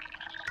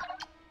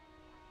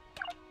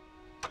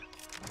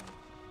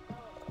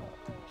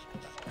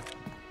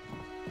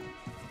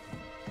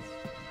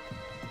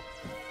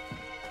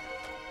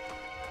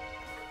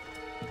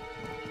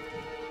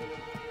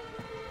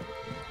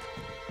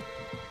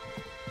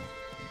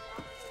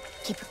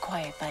 Keep it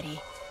quiet, buddy.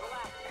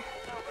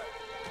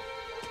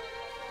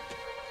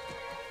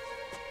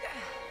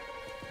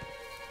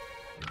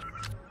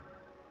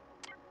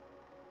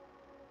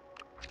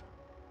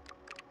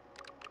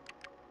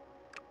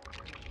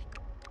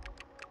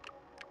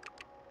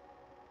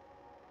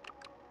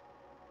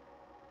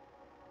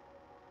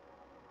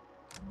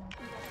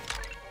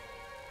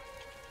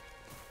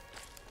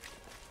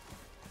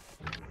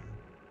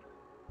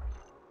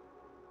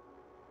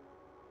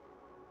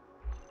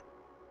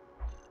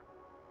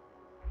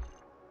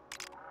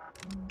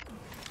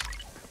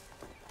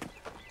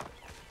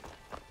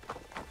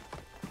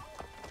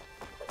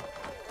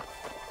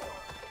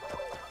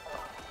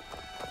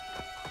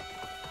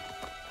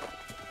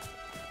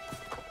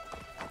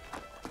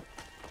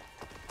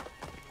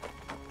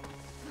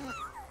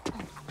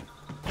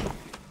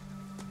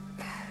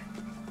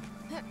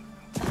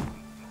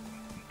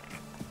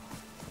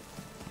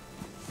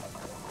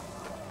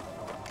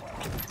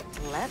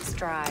 Let's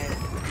drive.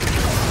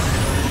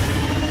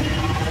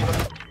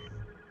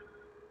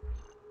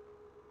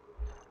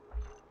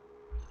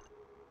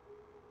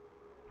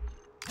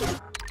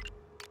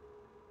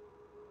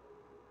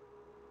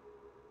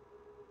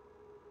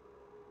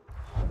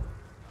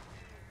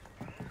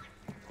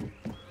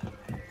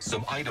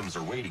 Some items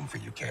are waiting for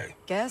you, Kay.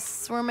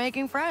 Guess we're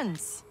making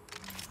friends.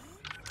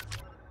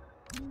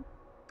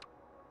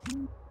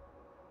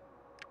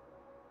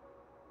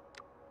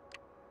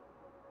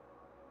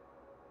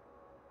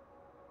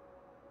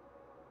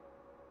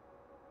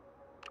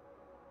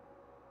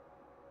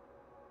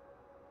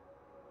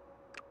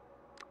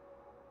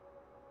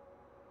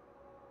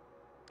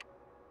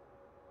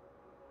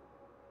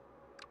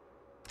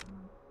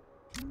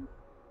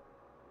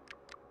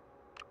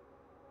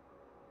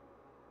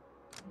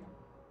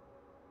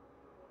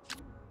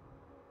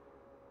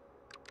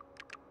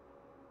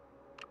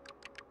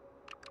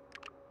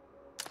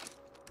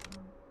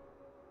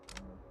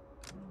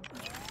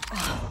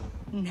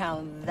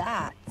 Now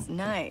that's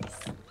nice.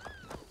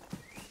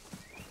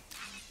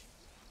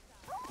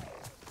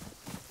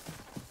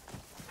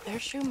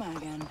 There's Shuma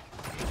again.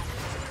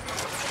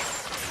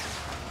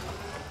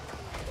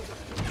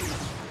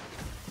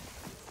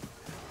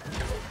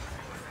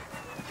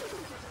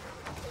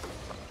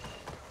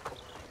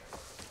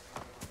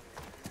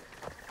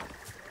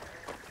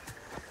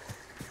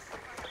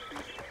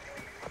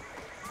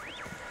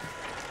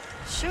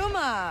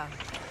 Shuma!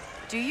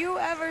 Do you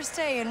ever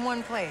stay in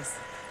one place?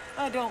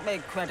 I don't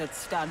make credit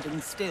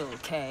standing still,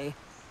 Kay.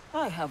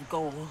 I have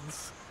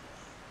goals.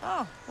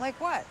 Oh,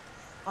 like what?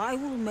 I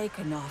will make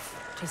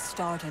enough to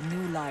start a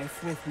new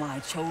life with my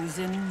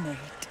chosen mate.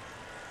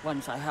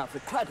 Once I have the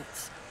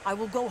credits, I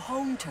will go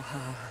home to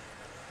her.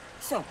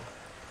 So,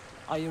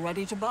 are you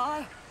ready to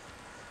buy?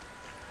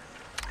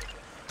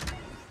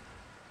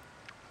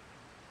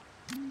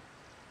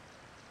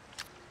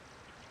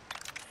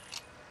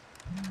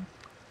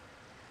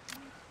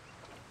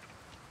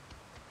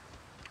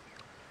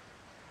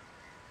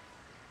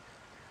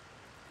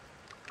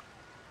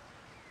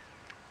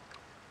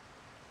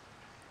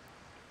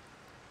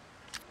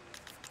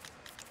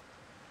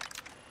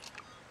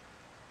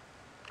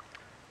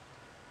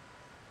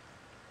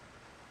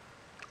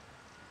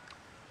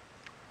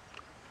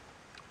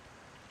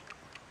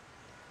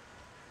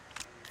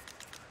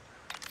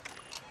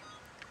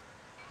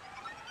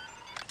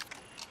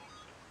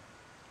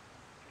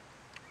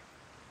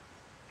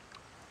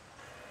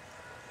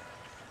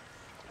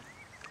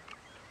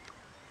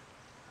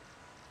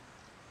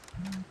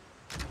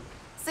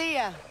 See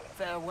ya.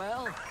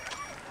 Farewell.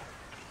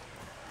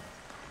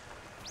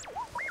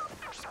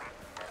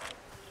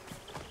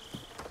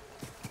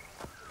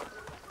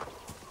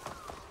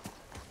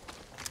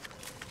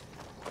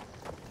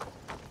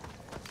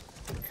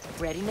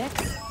 Ready, Nick?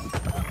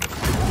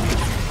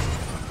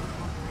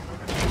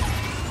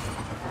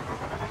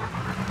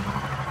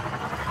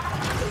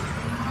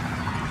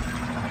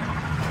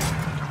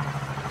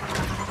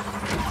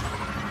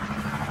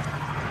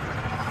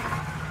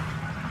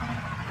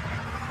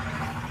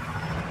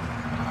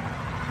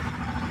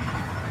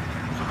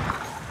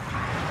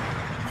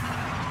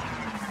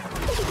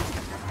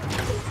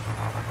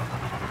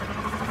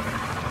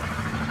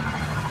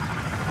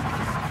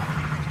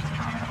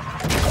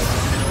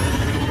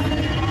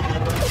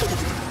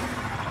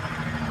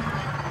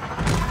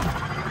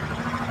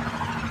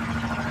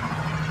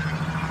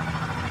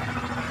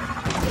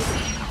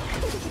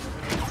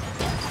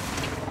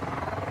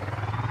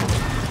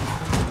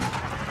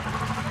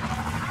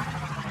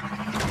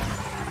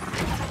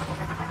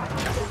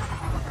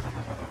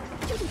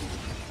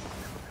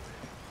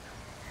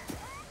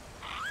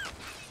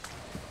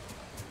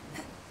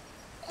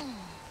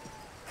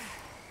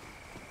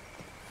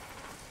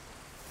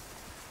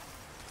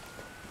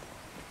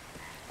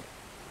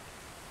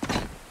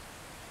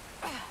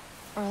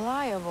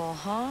 Reliable,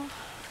 huh?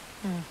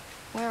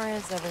 Where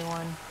is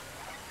everyone?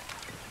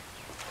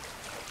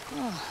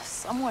 Oh,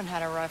 someone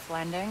had a rough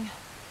landing.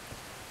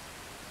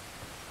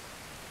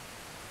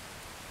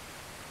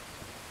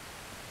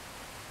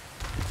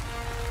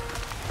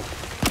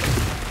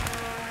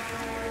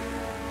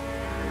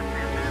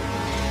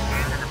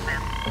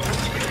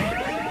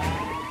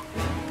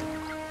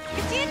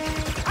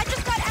 I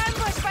just got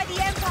ambushed by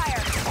the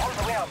Empire! All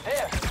the way out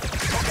there?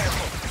 Okay.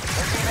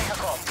 Let me make a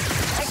call.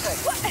 Exit.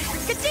 What?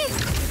 Gadik!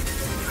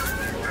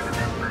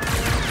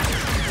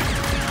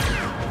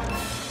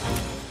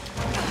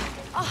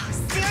 Oh,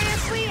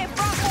 seriously? It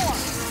brought more!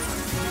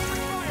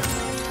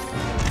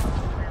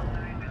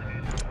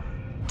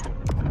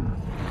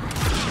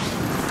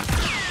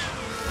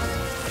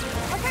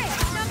 Okay,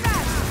 not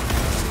bad!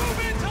 Move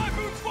in,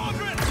 Typhoon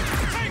Squadron!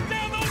 Take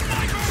down those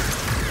snipers!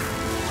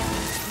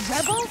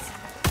 Rebels?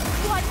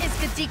 What is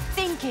Gadik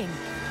thinking?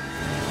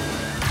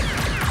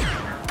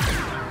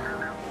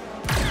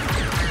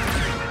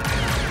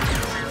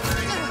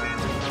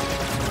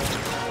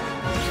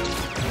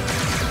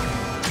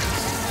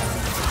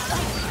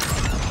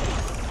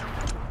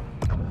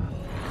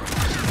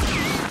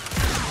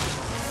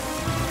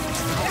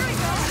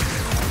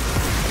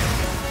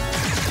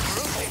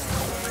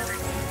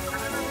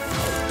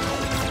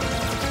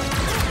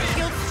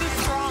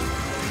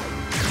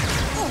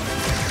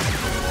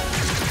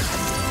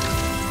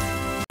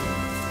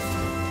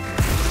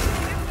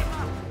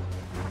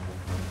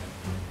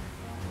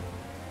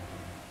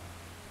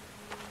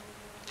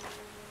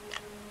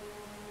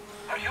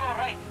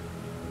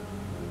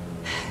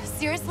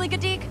 Honestly,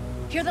 Gadik,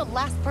 you're the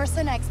last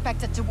person I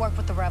expected to work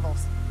with the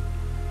rebels.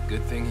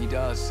 Good thing he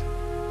does.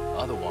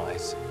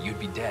 Otherwise,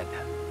 you'd be dead.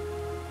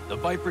 The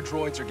Viper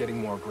droids are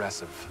getting more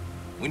aggressive.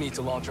 We need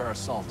to launch our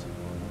assault.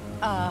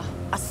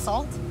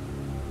 Assault?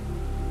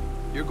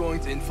 You're going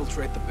to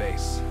infiltrate the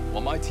base,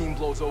 while my team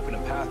blows open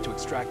a path to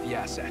extract the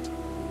asset.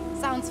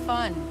 Sounds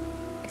fun.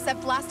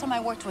 Except last time I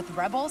worked with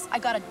rebels, I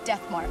got a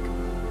death mark.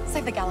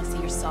 Save the galaxy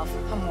yourself.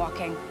 I'm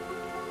walking.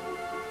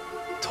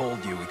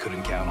 Told you we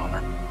couldn't count on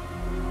her.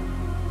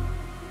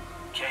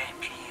 Kay,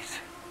 please.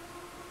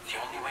 The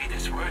only way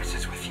this works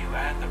is with you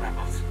and the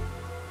rebels.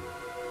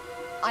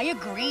 I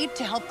agreed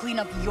to help clean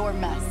up your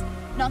mess,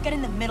 not get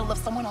in the middle of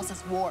someone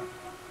else's war.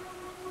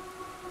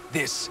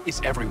 This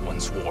is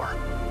everyone's war.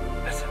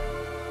 Listen,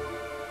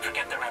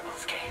 forget the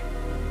rebels, Kay.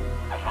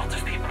 A lot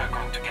of people are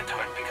going to get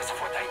hurt because of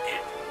what I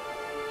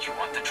did. You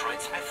want the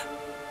droid smith?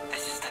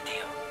 This is the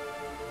deal.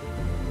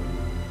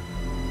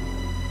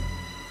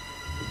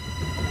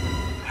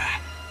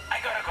 I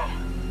gotta go.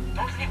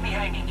 Don't leave me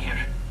hanging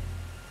here.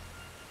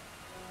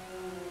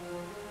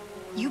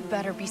 You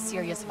better be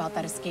serious about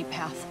that escape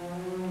path.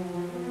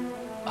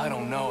 I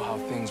don't know how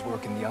things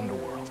work in the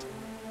underworld,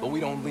 but we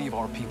don't leave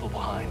our people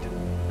behind.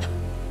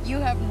 You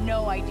have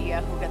no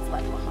idea who gets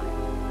left behind.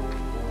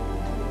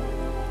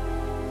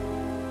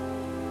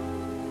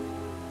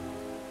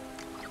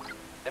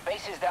 The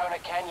base is down a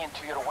canyon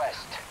to your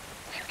west.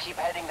 If you keep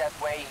heading that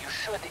way, you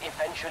should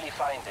eventually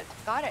find it.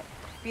 Got it.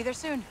 Be there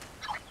soon.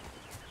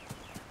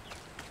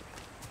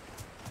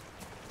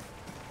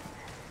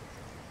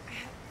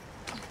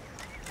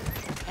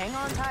 Hang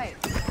on tight.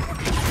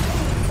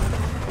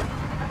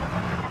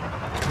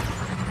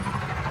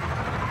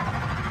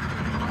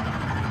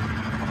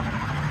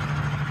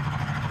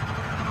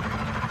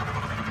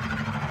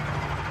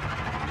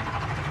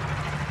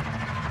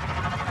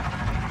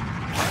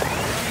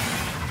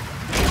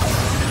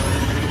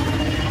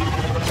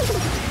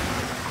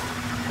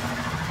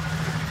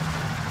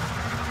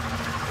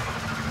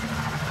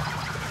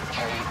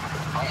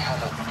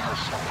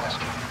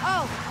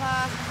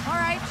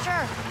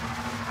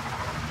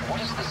 What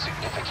is the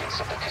significance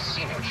of the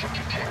casino chip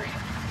you carry?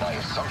 My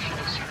assumption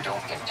is you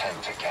don't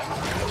intend to gamble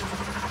with it.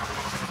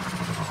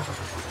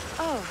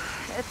 Oh,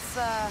 it's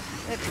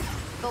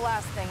the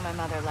last thing my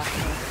mother left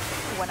me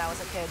when I was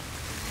a kid.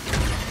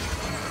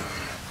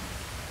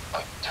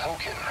 A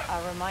token?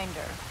 A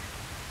reminder.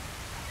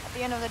 At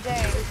the end of the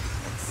day,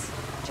 it's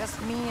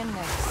just me and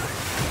Nix.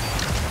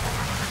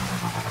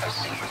 I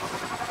see.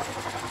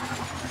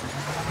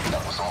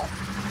 That was all?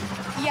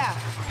 Yeah.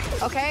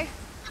 Okay?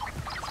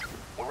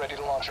 We're ready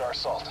to launch our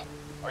assault.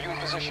 Are you in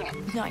position?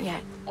 Not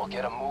yet. We'll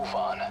get a move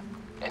on.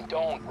 And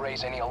don't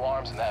raise any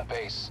alarms in that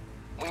base.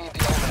 We need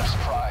the element of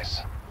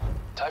surprise.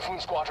 Typhoon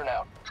Squadron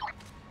out.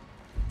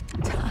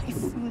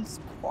 Typhoon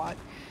Squad?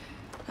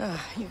 Ugh,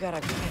 you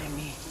gotta be kidding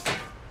me.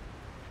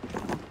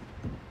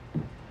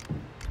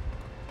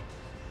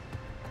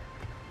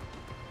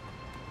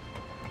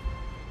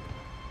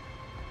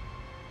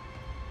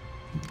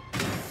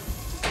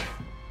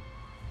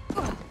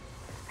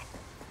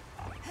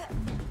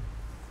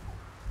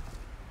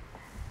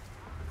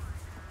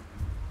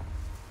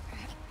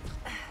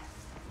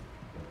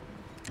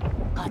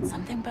 Got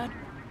something, bud?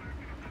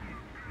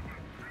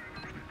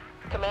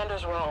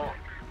 Commander's wrong.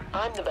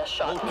 I'm the best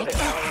shot in the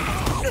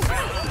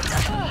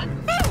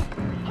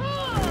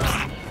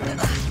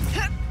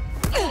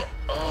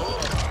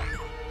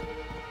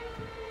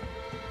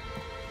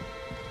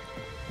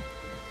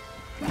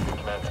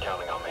Command's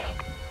counting on me.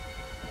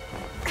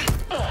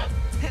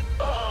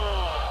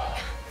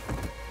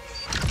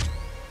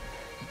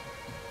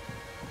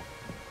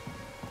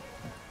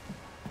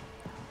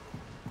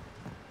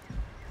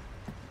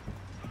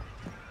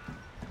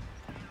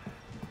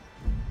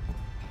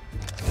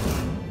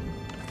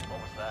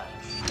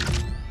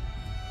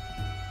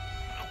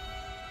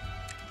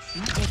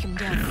 Take him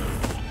down.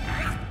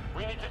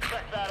 We need to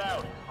check that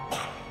out.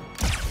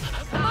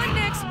 Come on,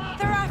 Nix!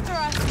 They're after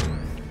us!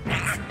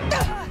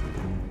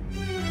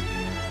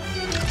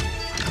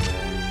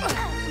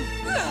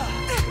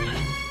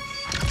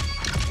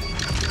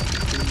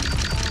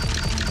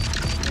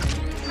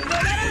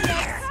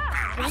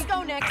 Here you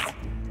go, Nix.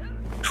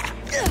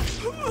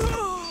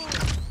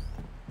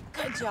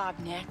 Good job,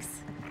 Nix.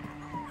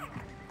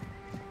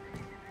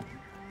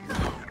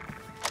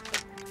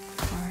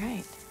 All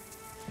right.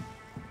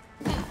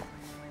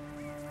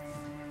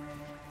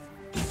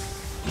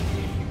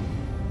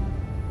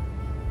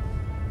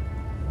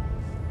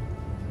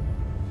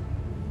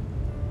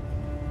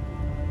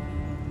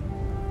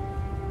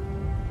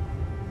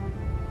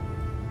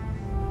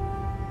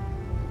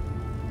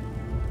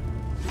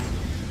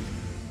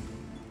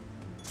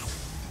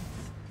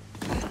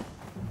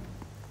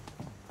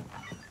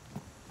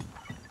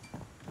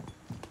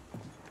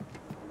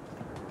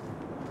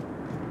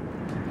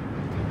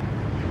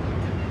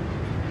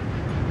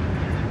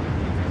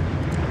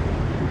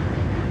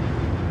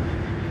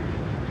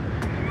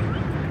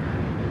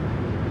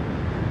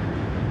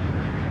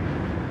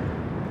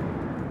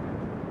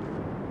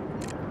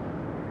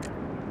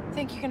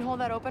 Think you can hold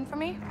that open for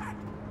me?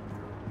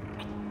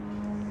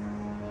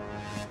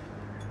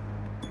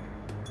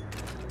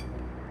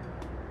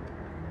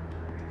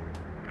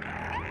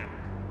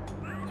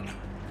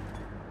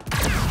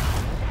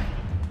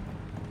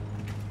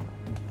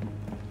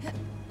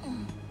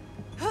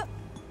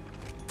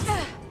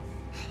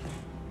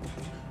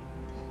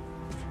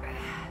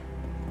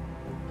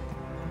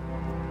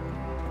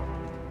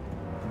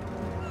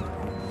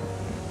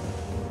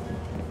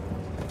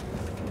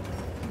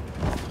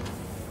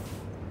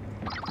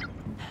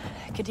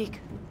 Gadik,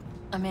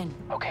 I'm in.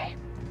 Okay.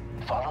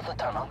 Follow the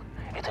tunnel.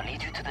 It'll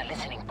lead you to the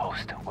listening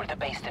post, where the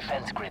base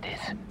defense grid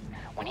is.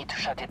 We need to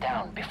shut it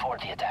down before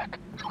the attack.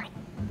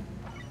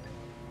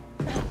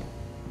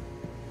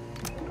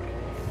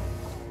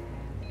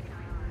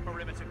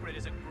 Perimeter grid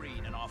is at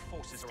green, and our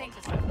forces are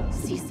on.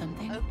 See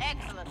something? Oh,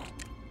 excellent.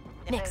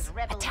 If Nix, those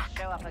rebels attack.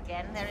 show up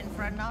again, they're in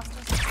for a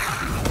nasty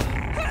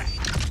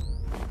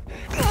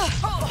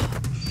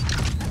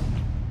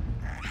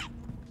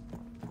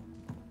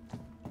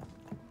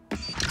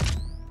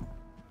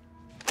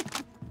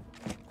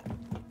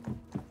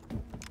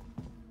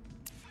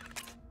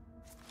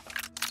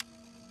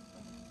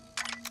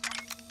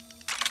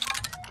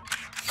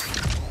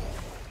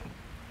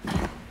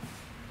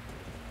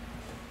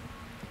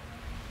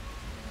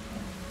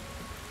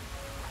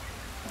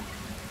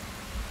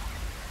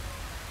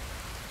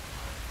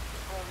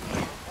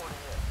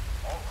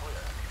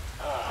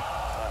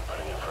I'm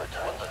putting in for a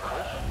turn.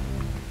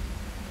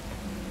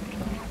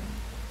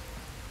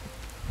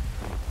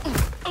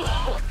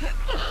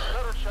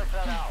 Better check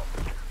that out.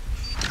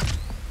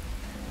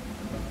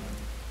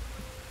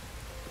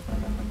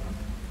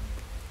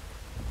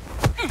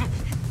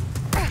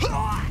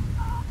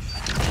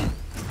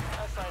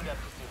 I signed up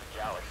to see the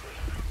galaxy.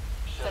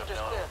 Should have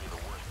known it would be the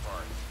worst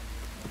parts.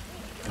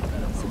 Need to get a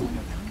better look at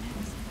them.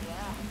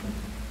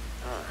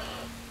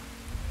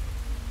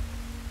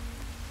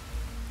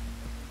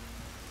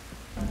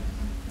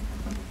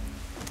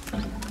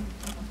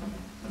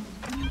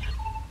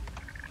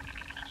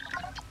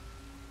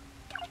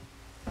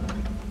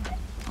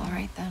 All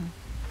right then.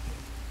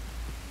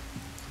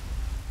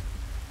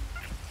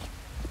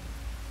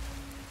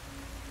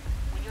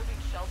 When you're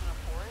being shelled in a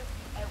forest,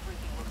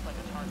 everything looks like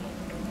a target.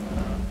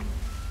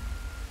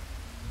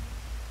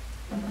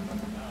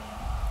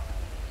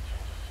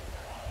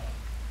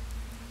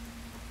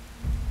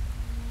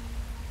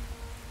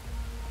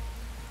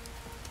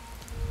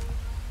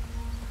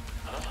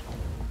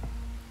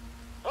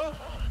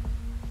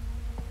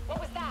 What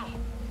was that?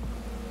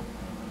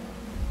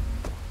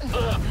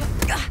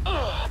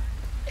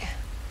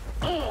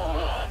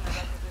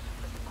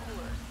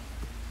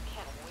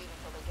 Can't wait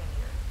until they get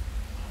here.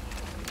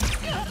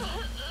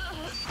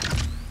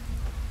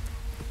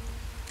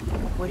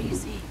 What do you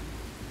see?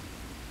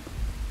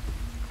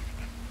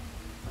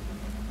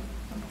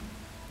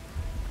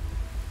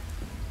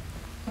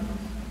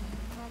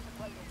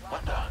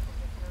 What the?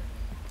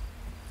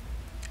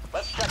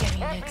 Let's check it.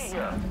 Can't be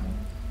here.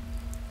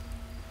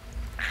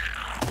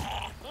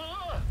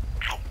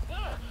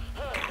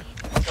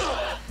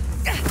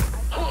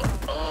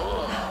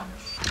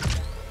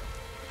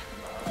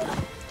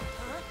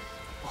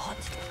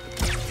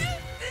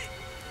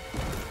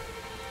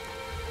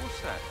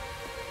 What's that?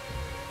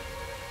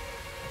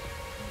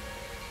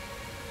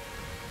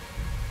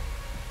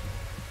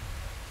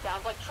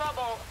 Sounds like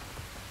trouble.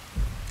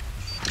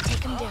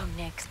 Take him down,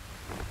 Nix.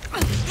 We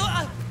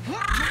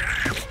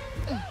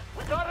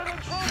got an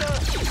intruder!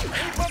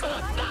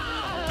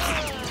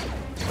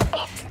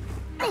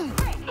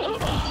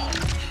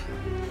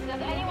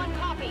 Does anyone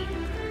copy?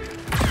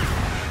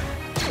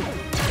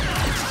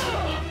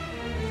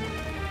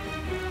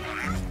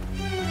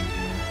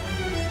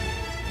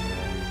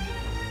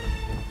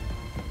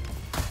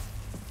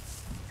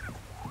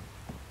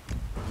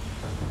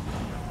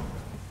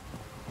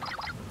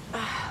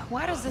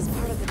 Why does this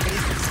part of the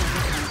base look so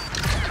different?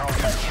 Controlled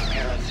by the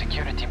Imperial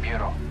Security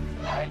Bureau.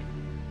 Hi.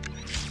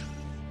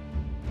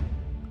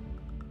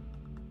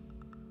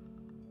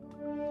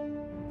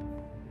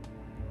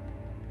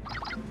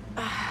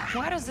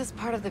 Why does this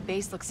part of the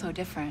base look so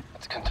different?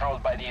 It's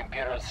controlled by the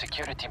Imperial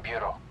Security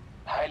Bureau.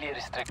 Highly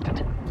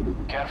restricted.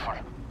 Careful.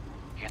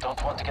 You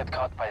don't want to get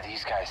caught by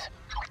these guys.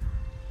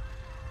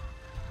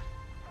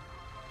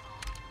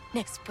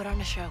 Nix, put on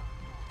a show.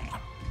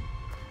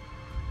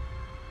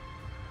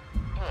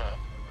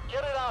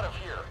 Get it out of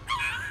here.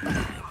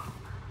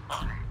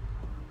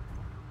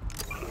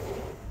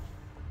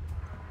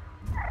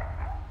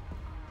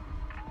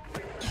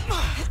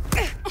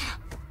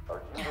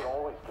 Or you would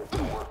always get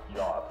the worst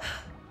job.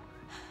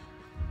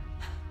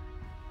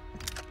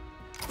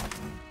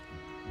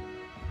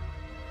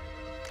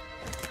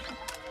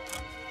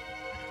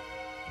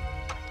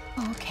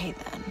 Okay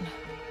then.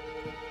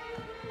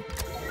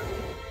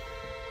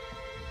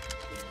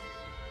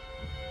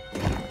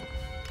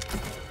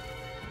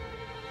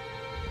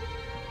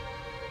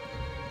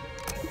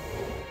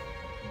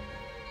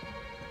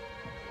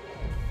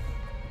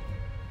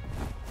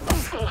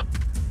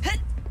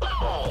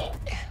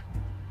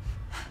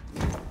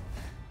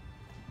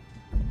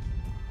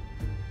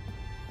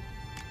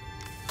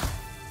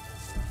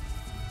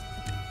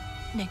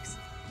 Nix,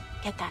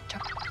 get that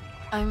turn.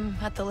 I'm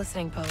at the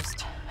listening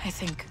post, I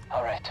think.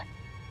 All right.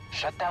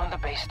 Shut down the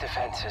base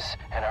defenses,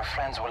 and our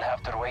friends will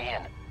have their way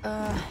in.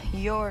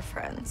 Your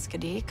friends,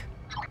 Gadik.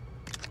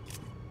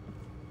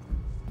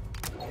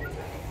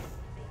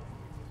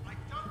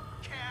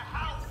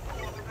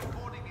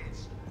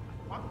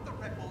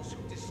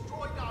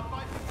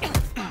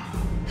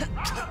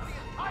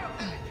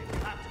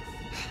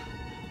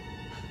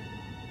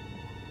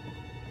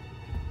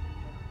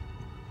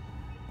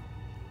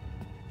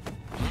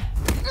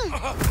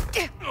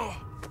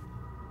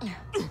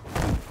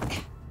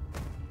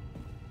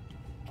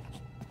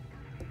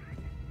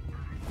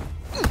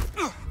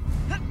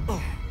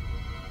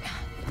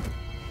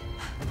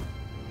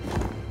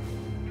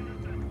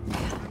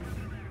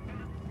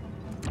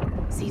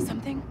 See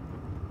something?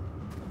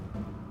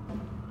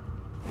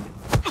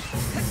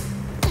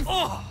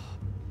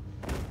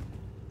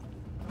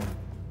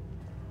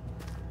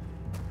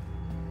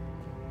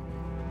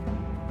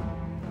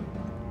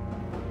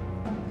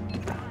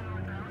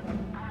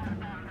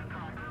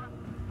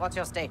 What's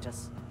your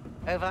status?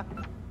 Over?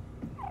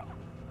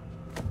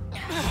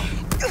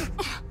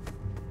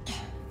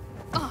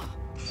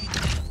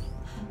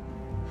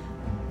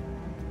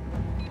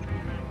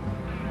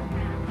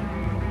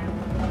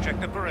 Check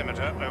the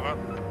perimeter. Over.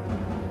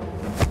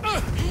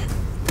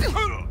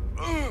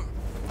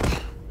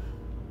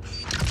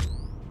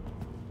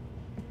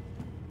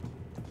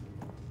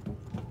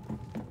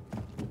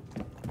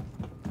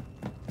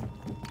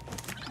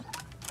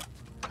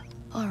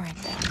 All right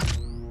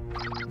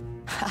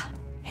then. Ha!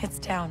 It's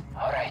down.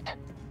 All right.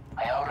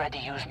 I already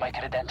used my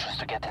credentials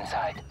to get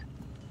inside.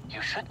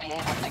 You should be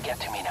able to get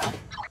to me now.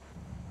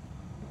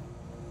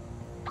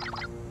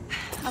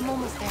 I'm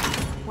almost there.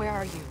 Where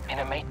are you? In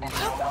a maintenance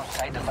room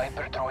outside the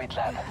Viper droid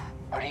lab.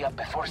 Hurry up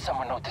before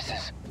someone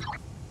notices.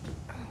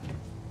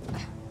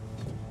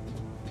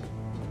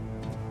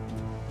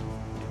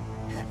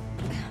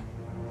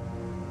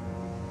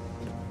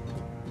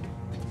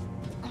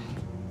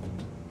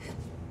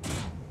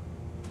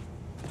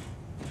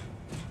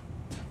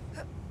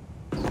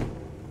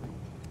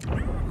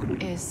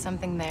 Is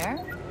something there?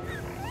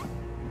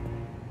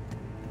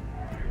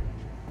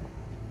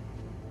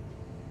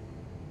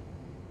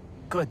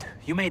 Good,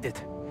 you made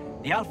it.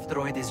 The Alpha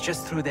droid is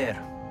just through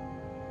there.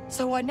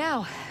 So what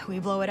now? We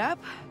blow it up?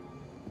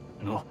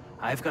 No,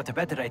 I've got a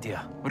better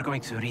idea. We're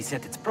going to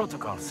reset its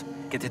protocols,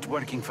 get it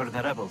working for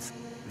the rebels.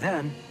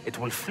 Then, it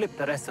will flip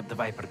the rest of the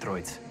Viper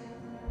droids.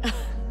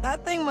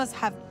 That thing must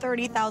have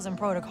 30,000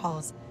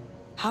 protocols.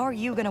 How are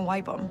you gonna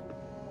wipe them?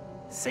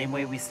 Same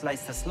way we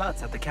sliced the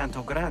slots at the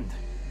Canto Grande.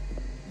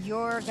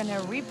 You're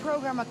gonna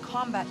reprogram a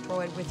combat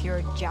droid with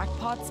your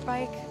jackpot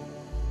spike?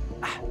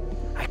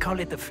 I call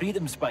it the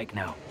Freedom Spike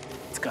now.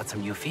 It's got some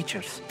new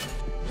features.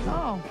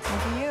 Oh, look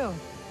at you.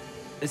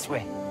 This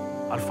way.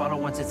 I'll follow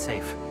once it's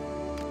safe.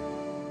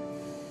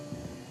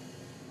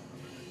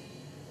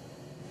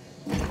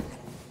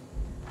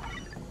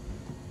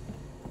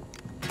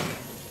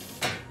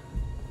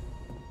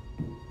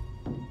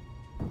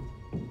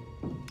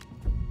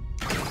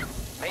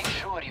 Make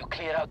sure you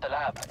clear out the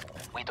lab.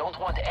 We don't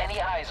want any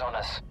eyes on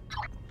us.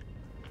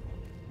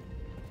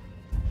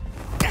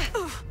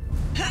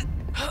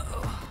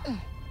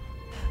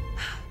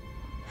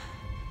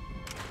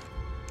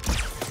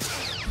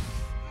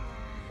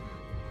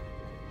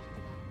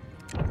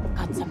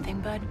 Got something,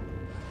 bud?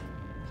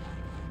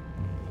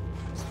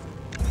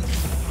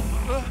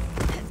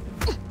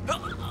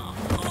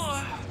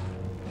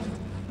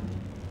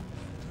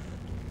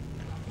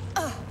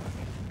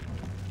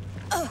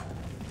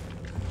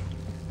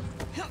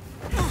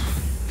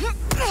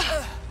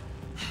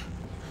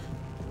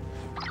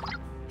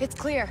 It's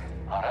clear.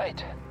 All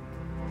right.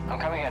 I'm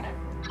coming in.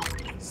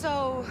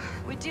 So,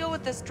 we deal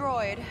with this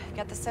droid,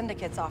 get the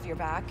syndicates off your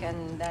back,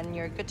 and then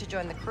you're good to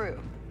join the crew,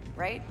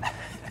 right?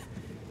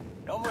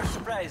 No more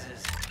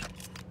surprises.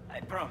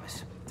 I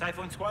promise.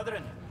 Typhoon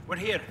Squadron, we're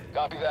here.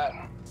 Copy that.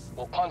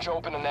 We'll punch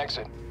open an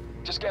exit.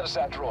 Just get us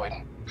that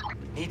droid.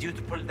 Need you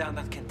to pull down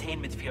that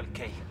containment field,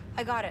 Kay.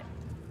 I got it.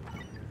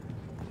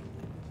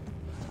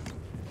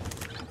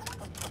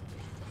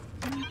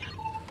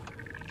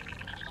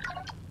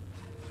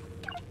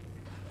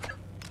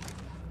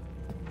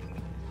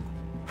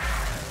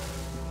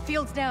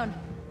 Field's down.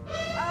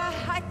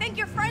 I think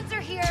your friends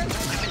are here.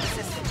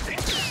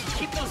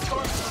 Keep those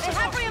storms. They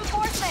have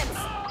reinforcements.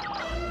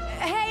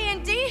 Hey,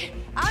 Indy,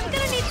 I'm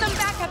gonna need some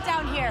backup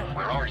down here.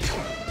 Where are you?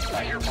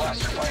 I hear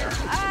blaster fire.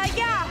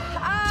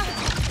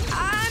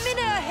 I'm in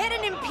a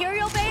hidden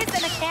Imperial base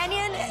in a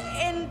canyon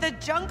in the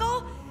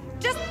jungle.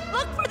 Just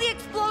look for the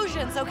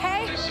explosions,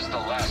 okay? This is the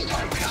last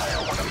time we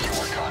hire one of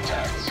your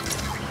contacts.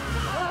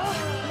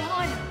 Come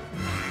on.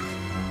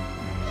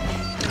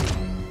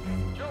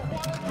 You're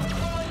one of the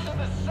droids in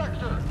the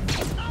sector.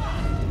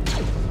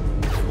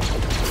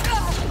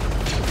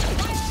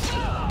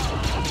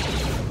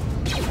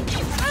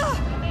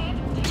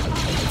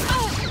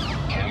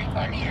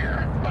 I'm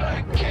here, but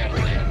I can't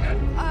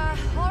win.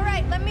 All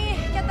right, let me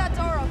get that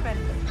door open.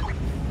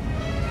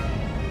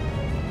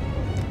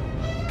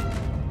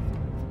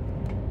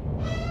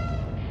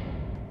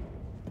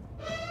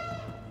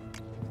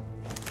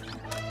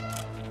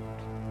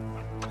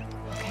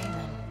 Okay,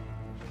 then.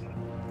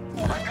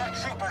 I've got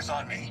troopers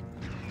on me.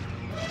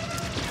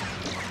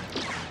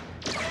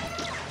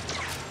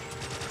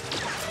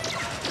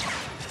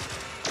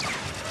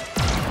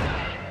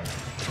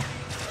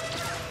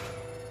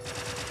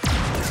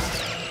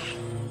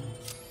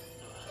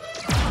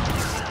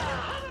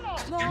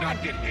 Do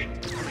not get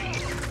hit,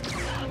 please.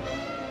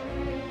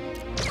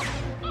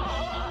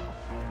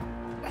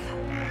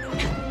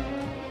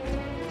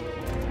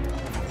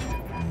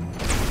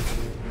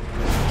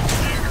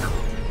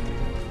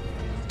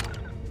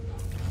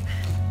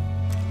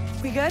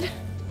 We good?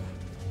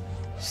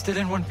 Still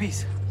in one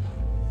piece.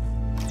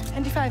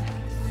 ND5.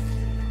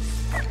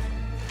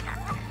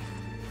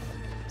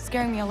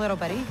 Scaring me a little,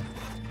 buddy.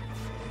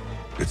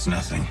 It's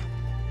nothing.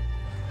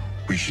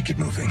 We should get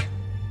moving.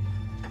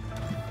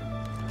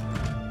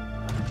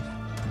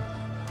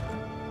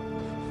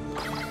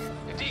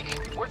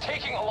 Deke, we're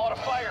taking a lot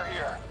of fire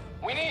here.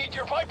 We need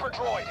your Viper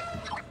droid.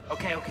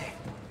 Okay.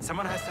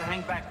 Someone has to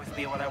hang back with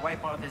me while I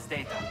wipe all this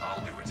data.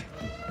 I'll do it.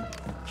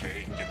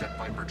 Kay, get that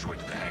Viper droid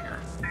to the hangar.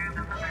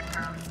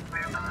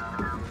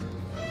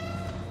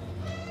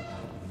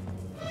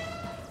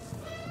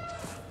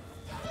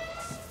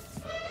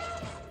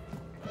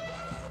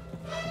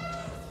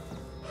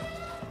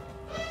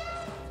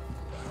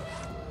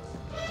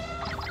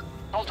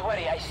 Don't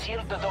worry, I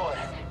sealed the door.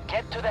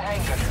 Get to the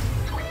hangar.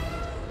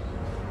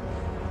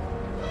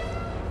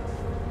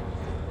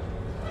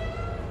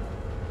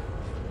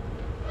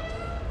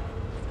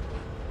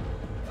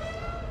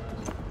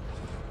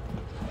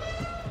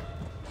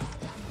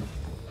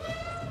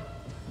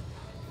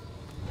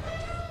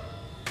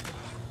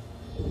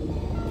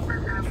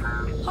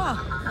 Huh,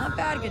 not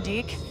bad,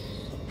 Gadik.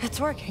 It's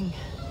working.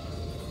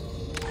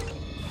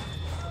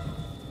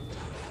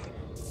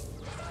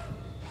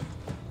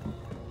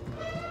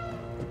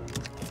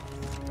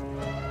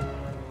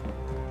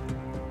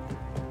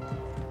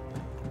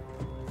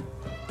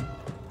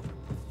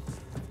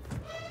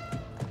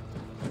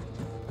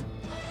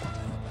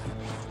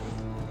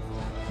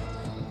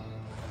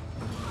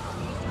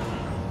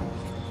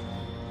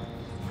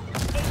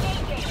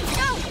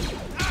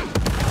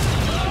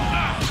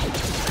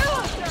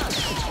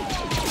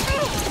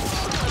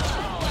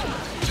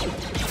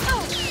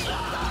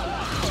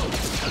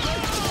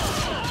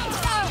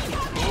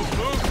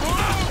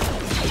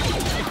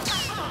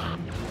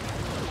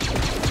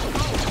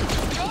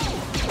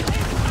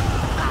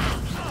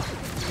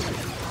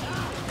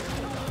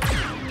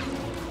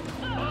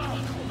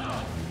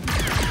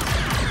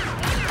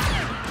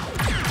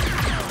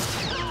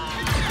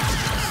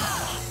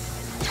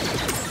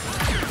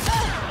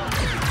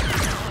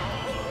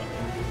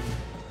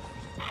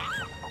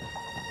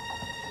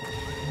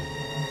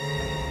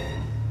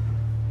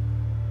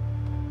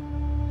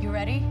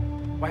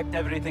 Wiped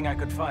everything I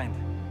could find.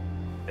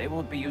 They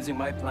won't be using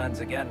my plans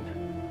again.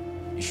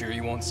 You sure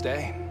you won't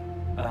stay?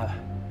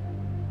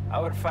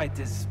 Our fight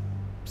is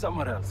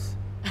somewhere else.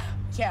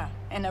 Yeah,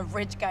 in a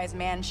rich guy's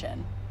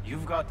mansion.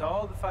 You've got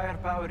all the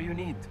firepower you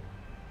need.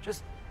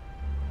 Just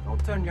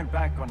don't turn your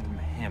back on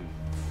him.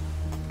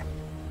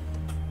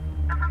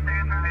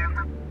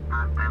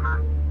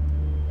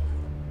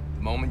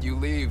 The moment you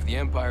leave, the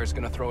Empire's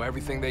gonna throw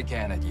everything they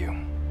can at you.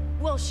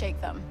 We'll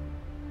shake them.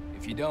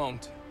 If you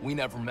don't, we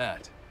never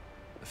met.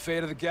 The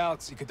fate of the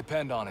galaxy could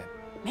depend on it.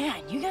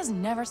 Man, you guys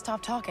never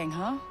stop talking,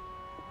 huh?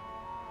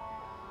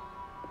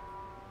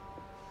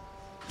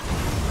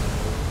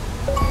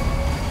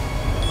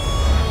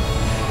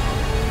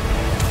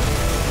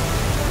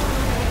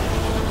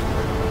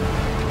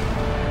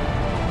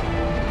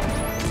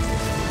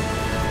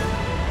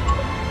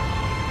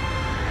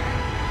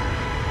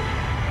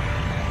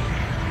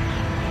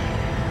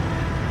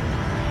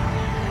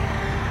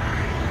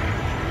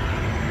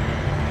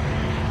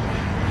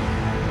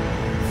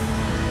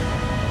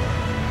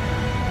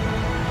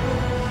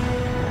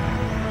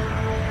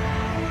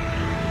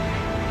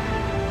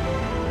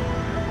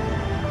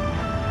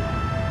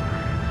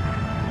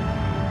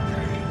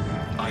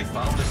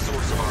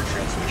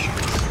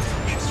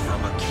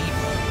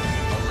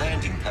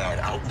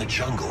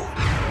 Jungle.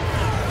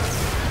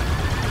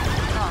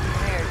 Oh,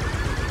 weird.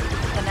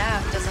 The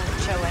nav doesn't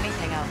show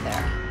anything out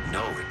there.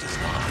 No, it does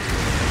not.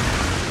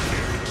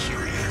 Very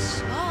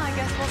curious. Well, I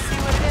guess we'll see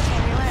what it is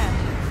when we land.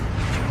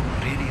 You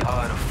really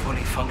are a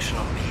fully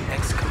functional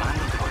PX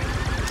commando droid.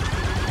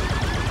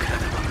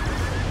 Incredible.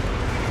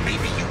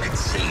 Maybe you could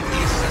save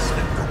the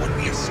assessment for when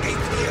we escape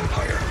the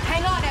Empire.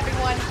 Hang on,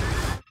 everyone.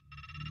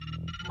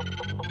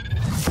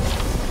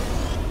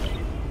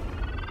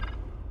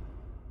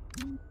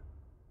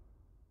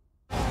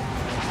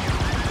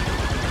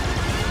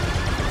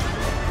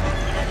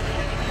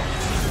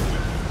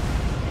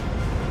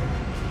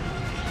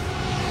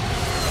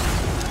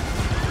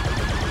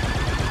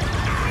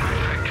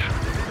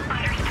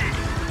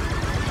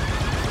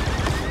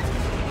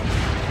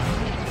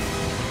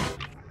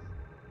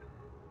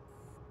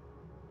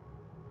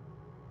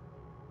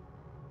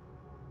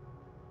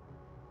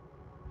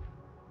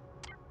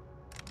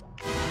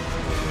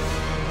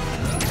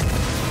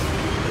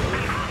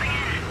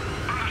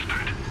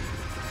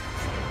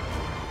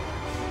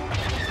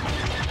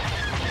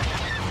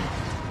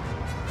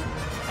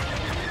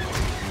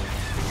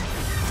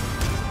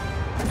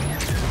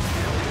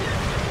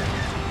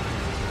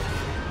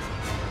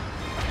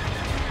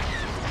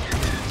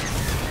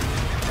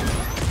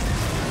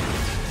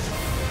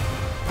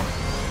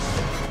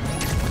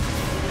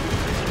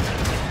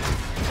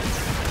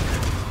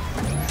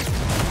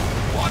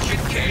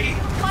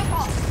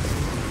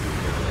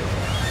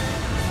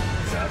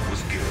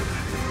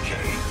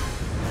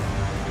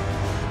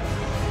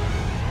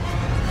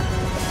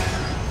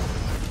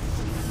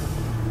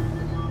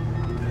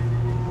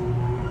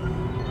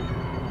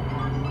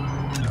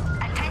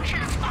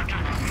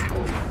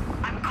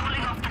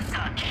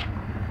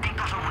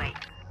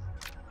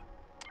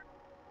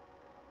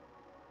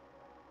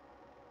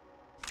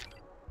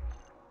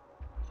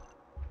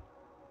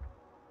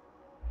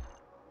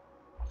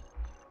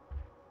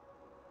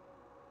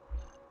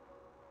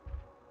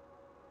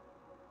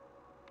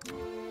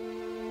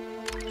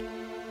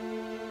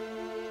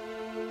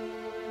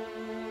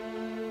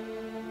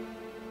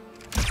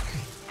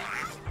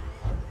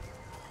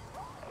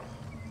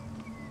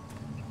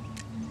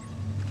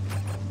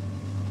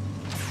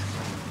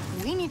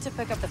 need to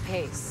pick up the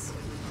pace.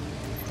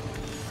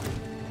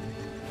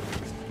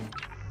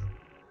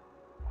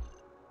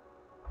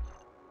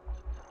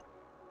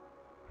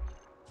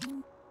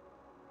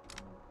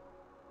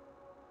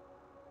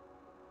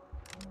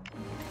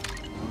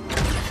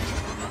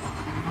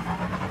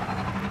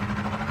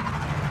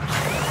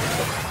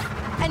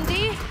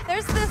 ND,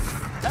 there's this,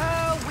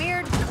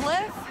 weird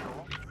cliff.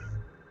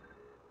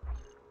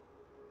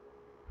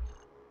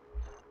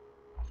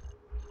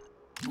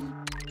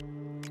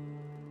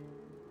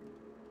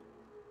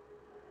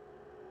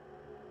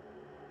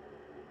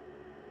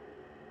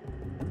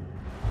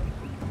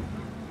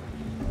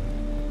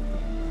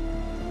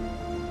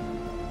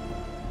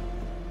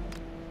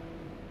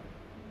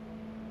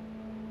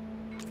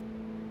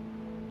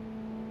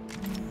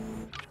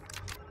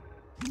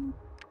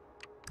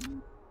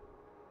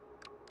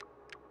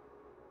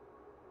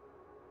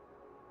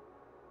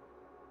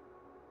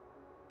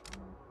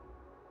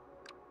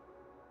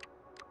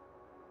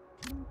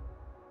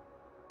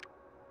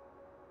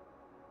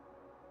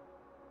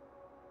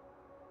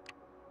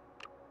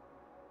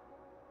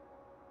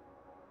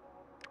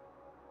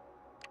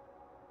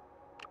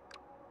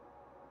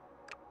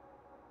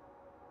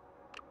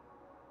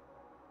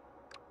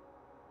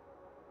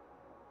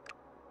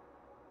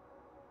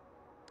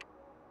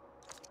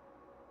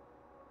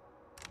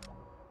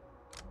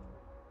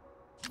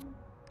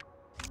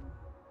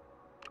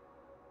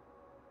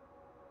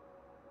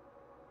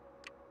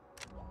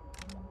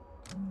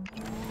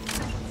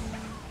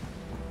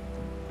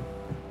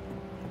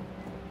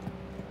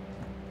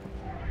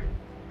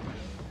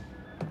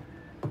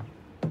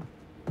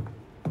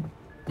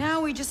 Now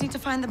we just need to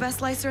find the best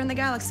slicer in the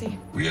galaxy.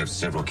 We have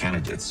several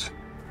candidates.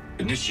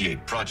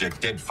 Initiate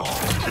Project Deadfall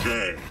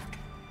today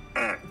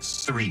at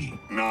 3,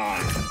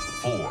 9,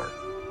 4,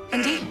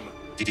 Indy?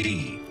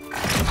 D,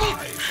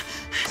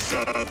 5,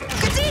 7,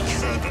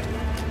 7,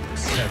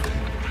 7,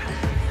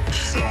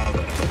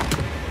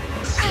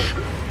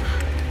 7.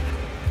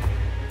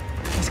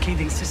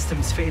 Cascading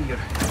systems failure.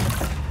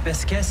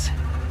 Best guess?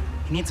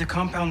 He needs a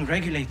compound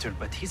regulator,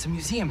 but he's a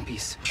museum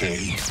piece.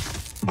 Okay,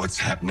 what's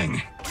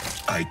happening?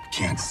 I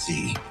can't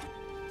see.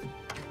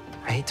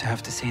 I hate to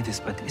have to say this,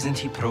 but isn't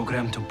he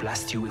programmed to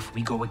blast you if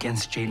we go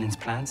against Jalen's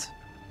plans?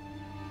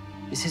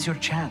 This is your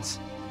chance.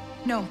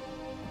 No.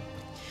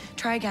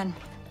 Try again.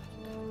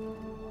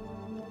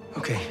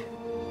 Okay.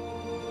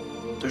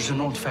 There's an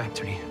old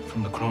factory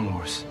from the Clone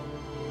Wars.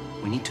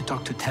 We need to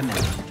talk to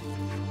Temin.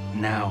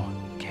 Now,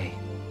 Kay.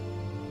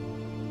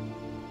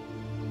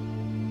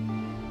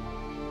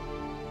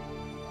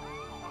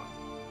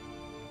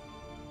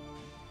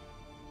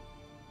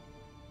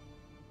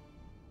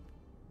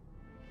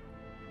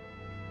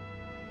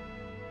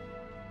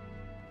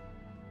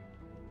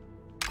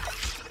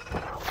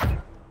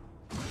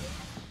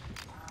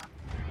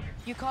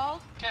 You called?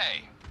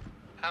 Kay,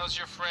 how's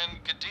your friend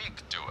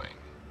Gadik doing?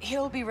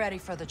 He'll be ready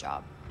for the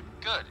job.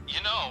 Good.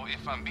 You know,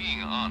 if I'm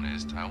being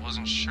honest, I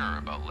wasn't sure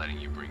about letting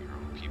you bring your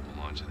own people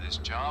onto this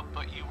job,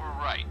 but you were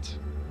right.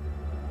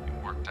 It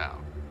worked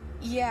out.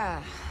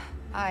 Yeah,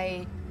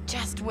 I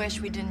just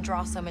wish we didn't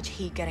draw so much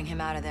heat getting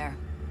him out of there.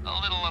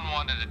 A little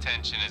unwanted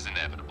attention is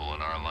inevitable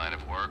in our line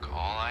of work.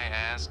 All I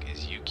ask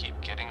is you keep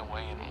getting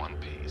away in one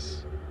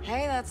piece.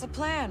 Hey, that's a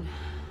plan.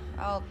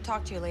 I'll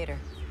talk to you later.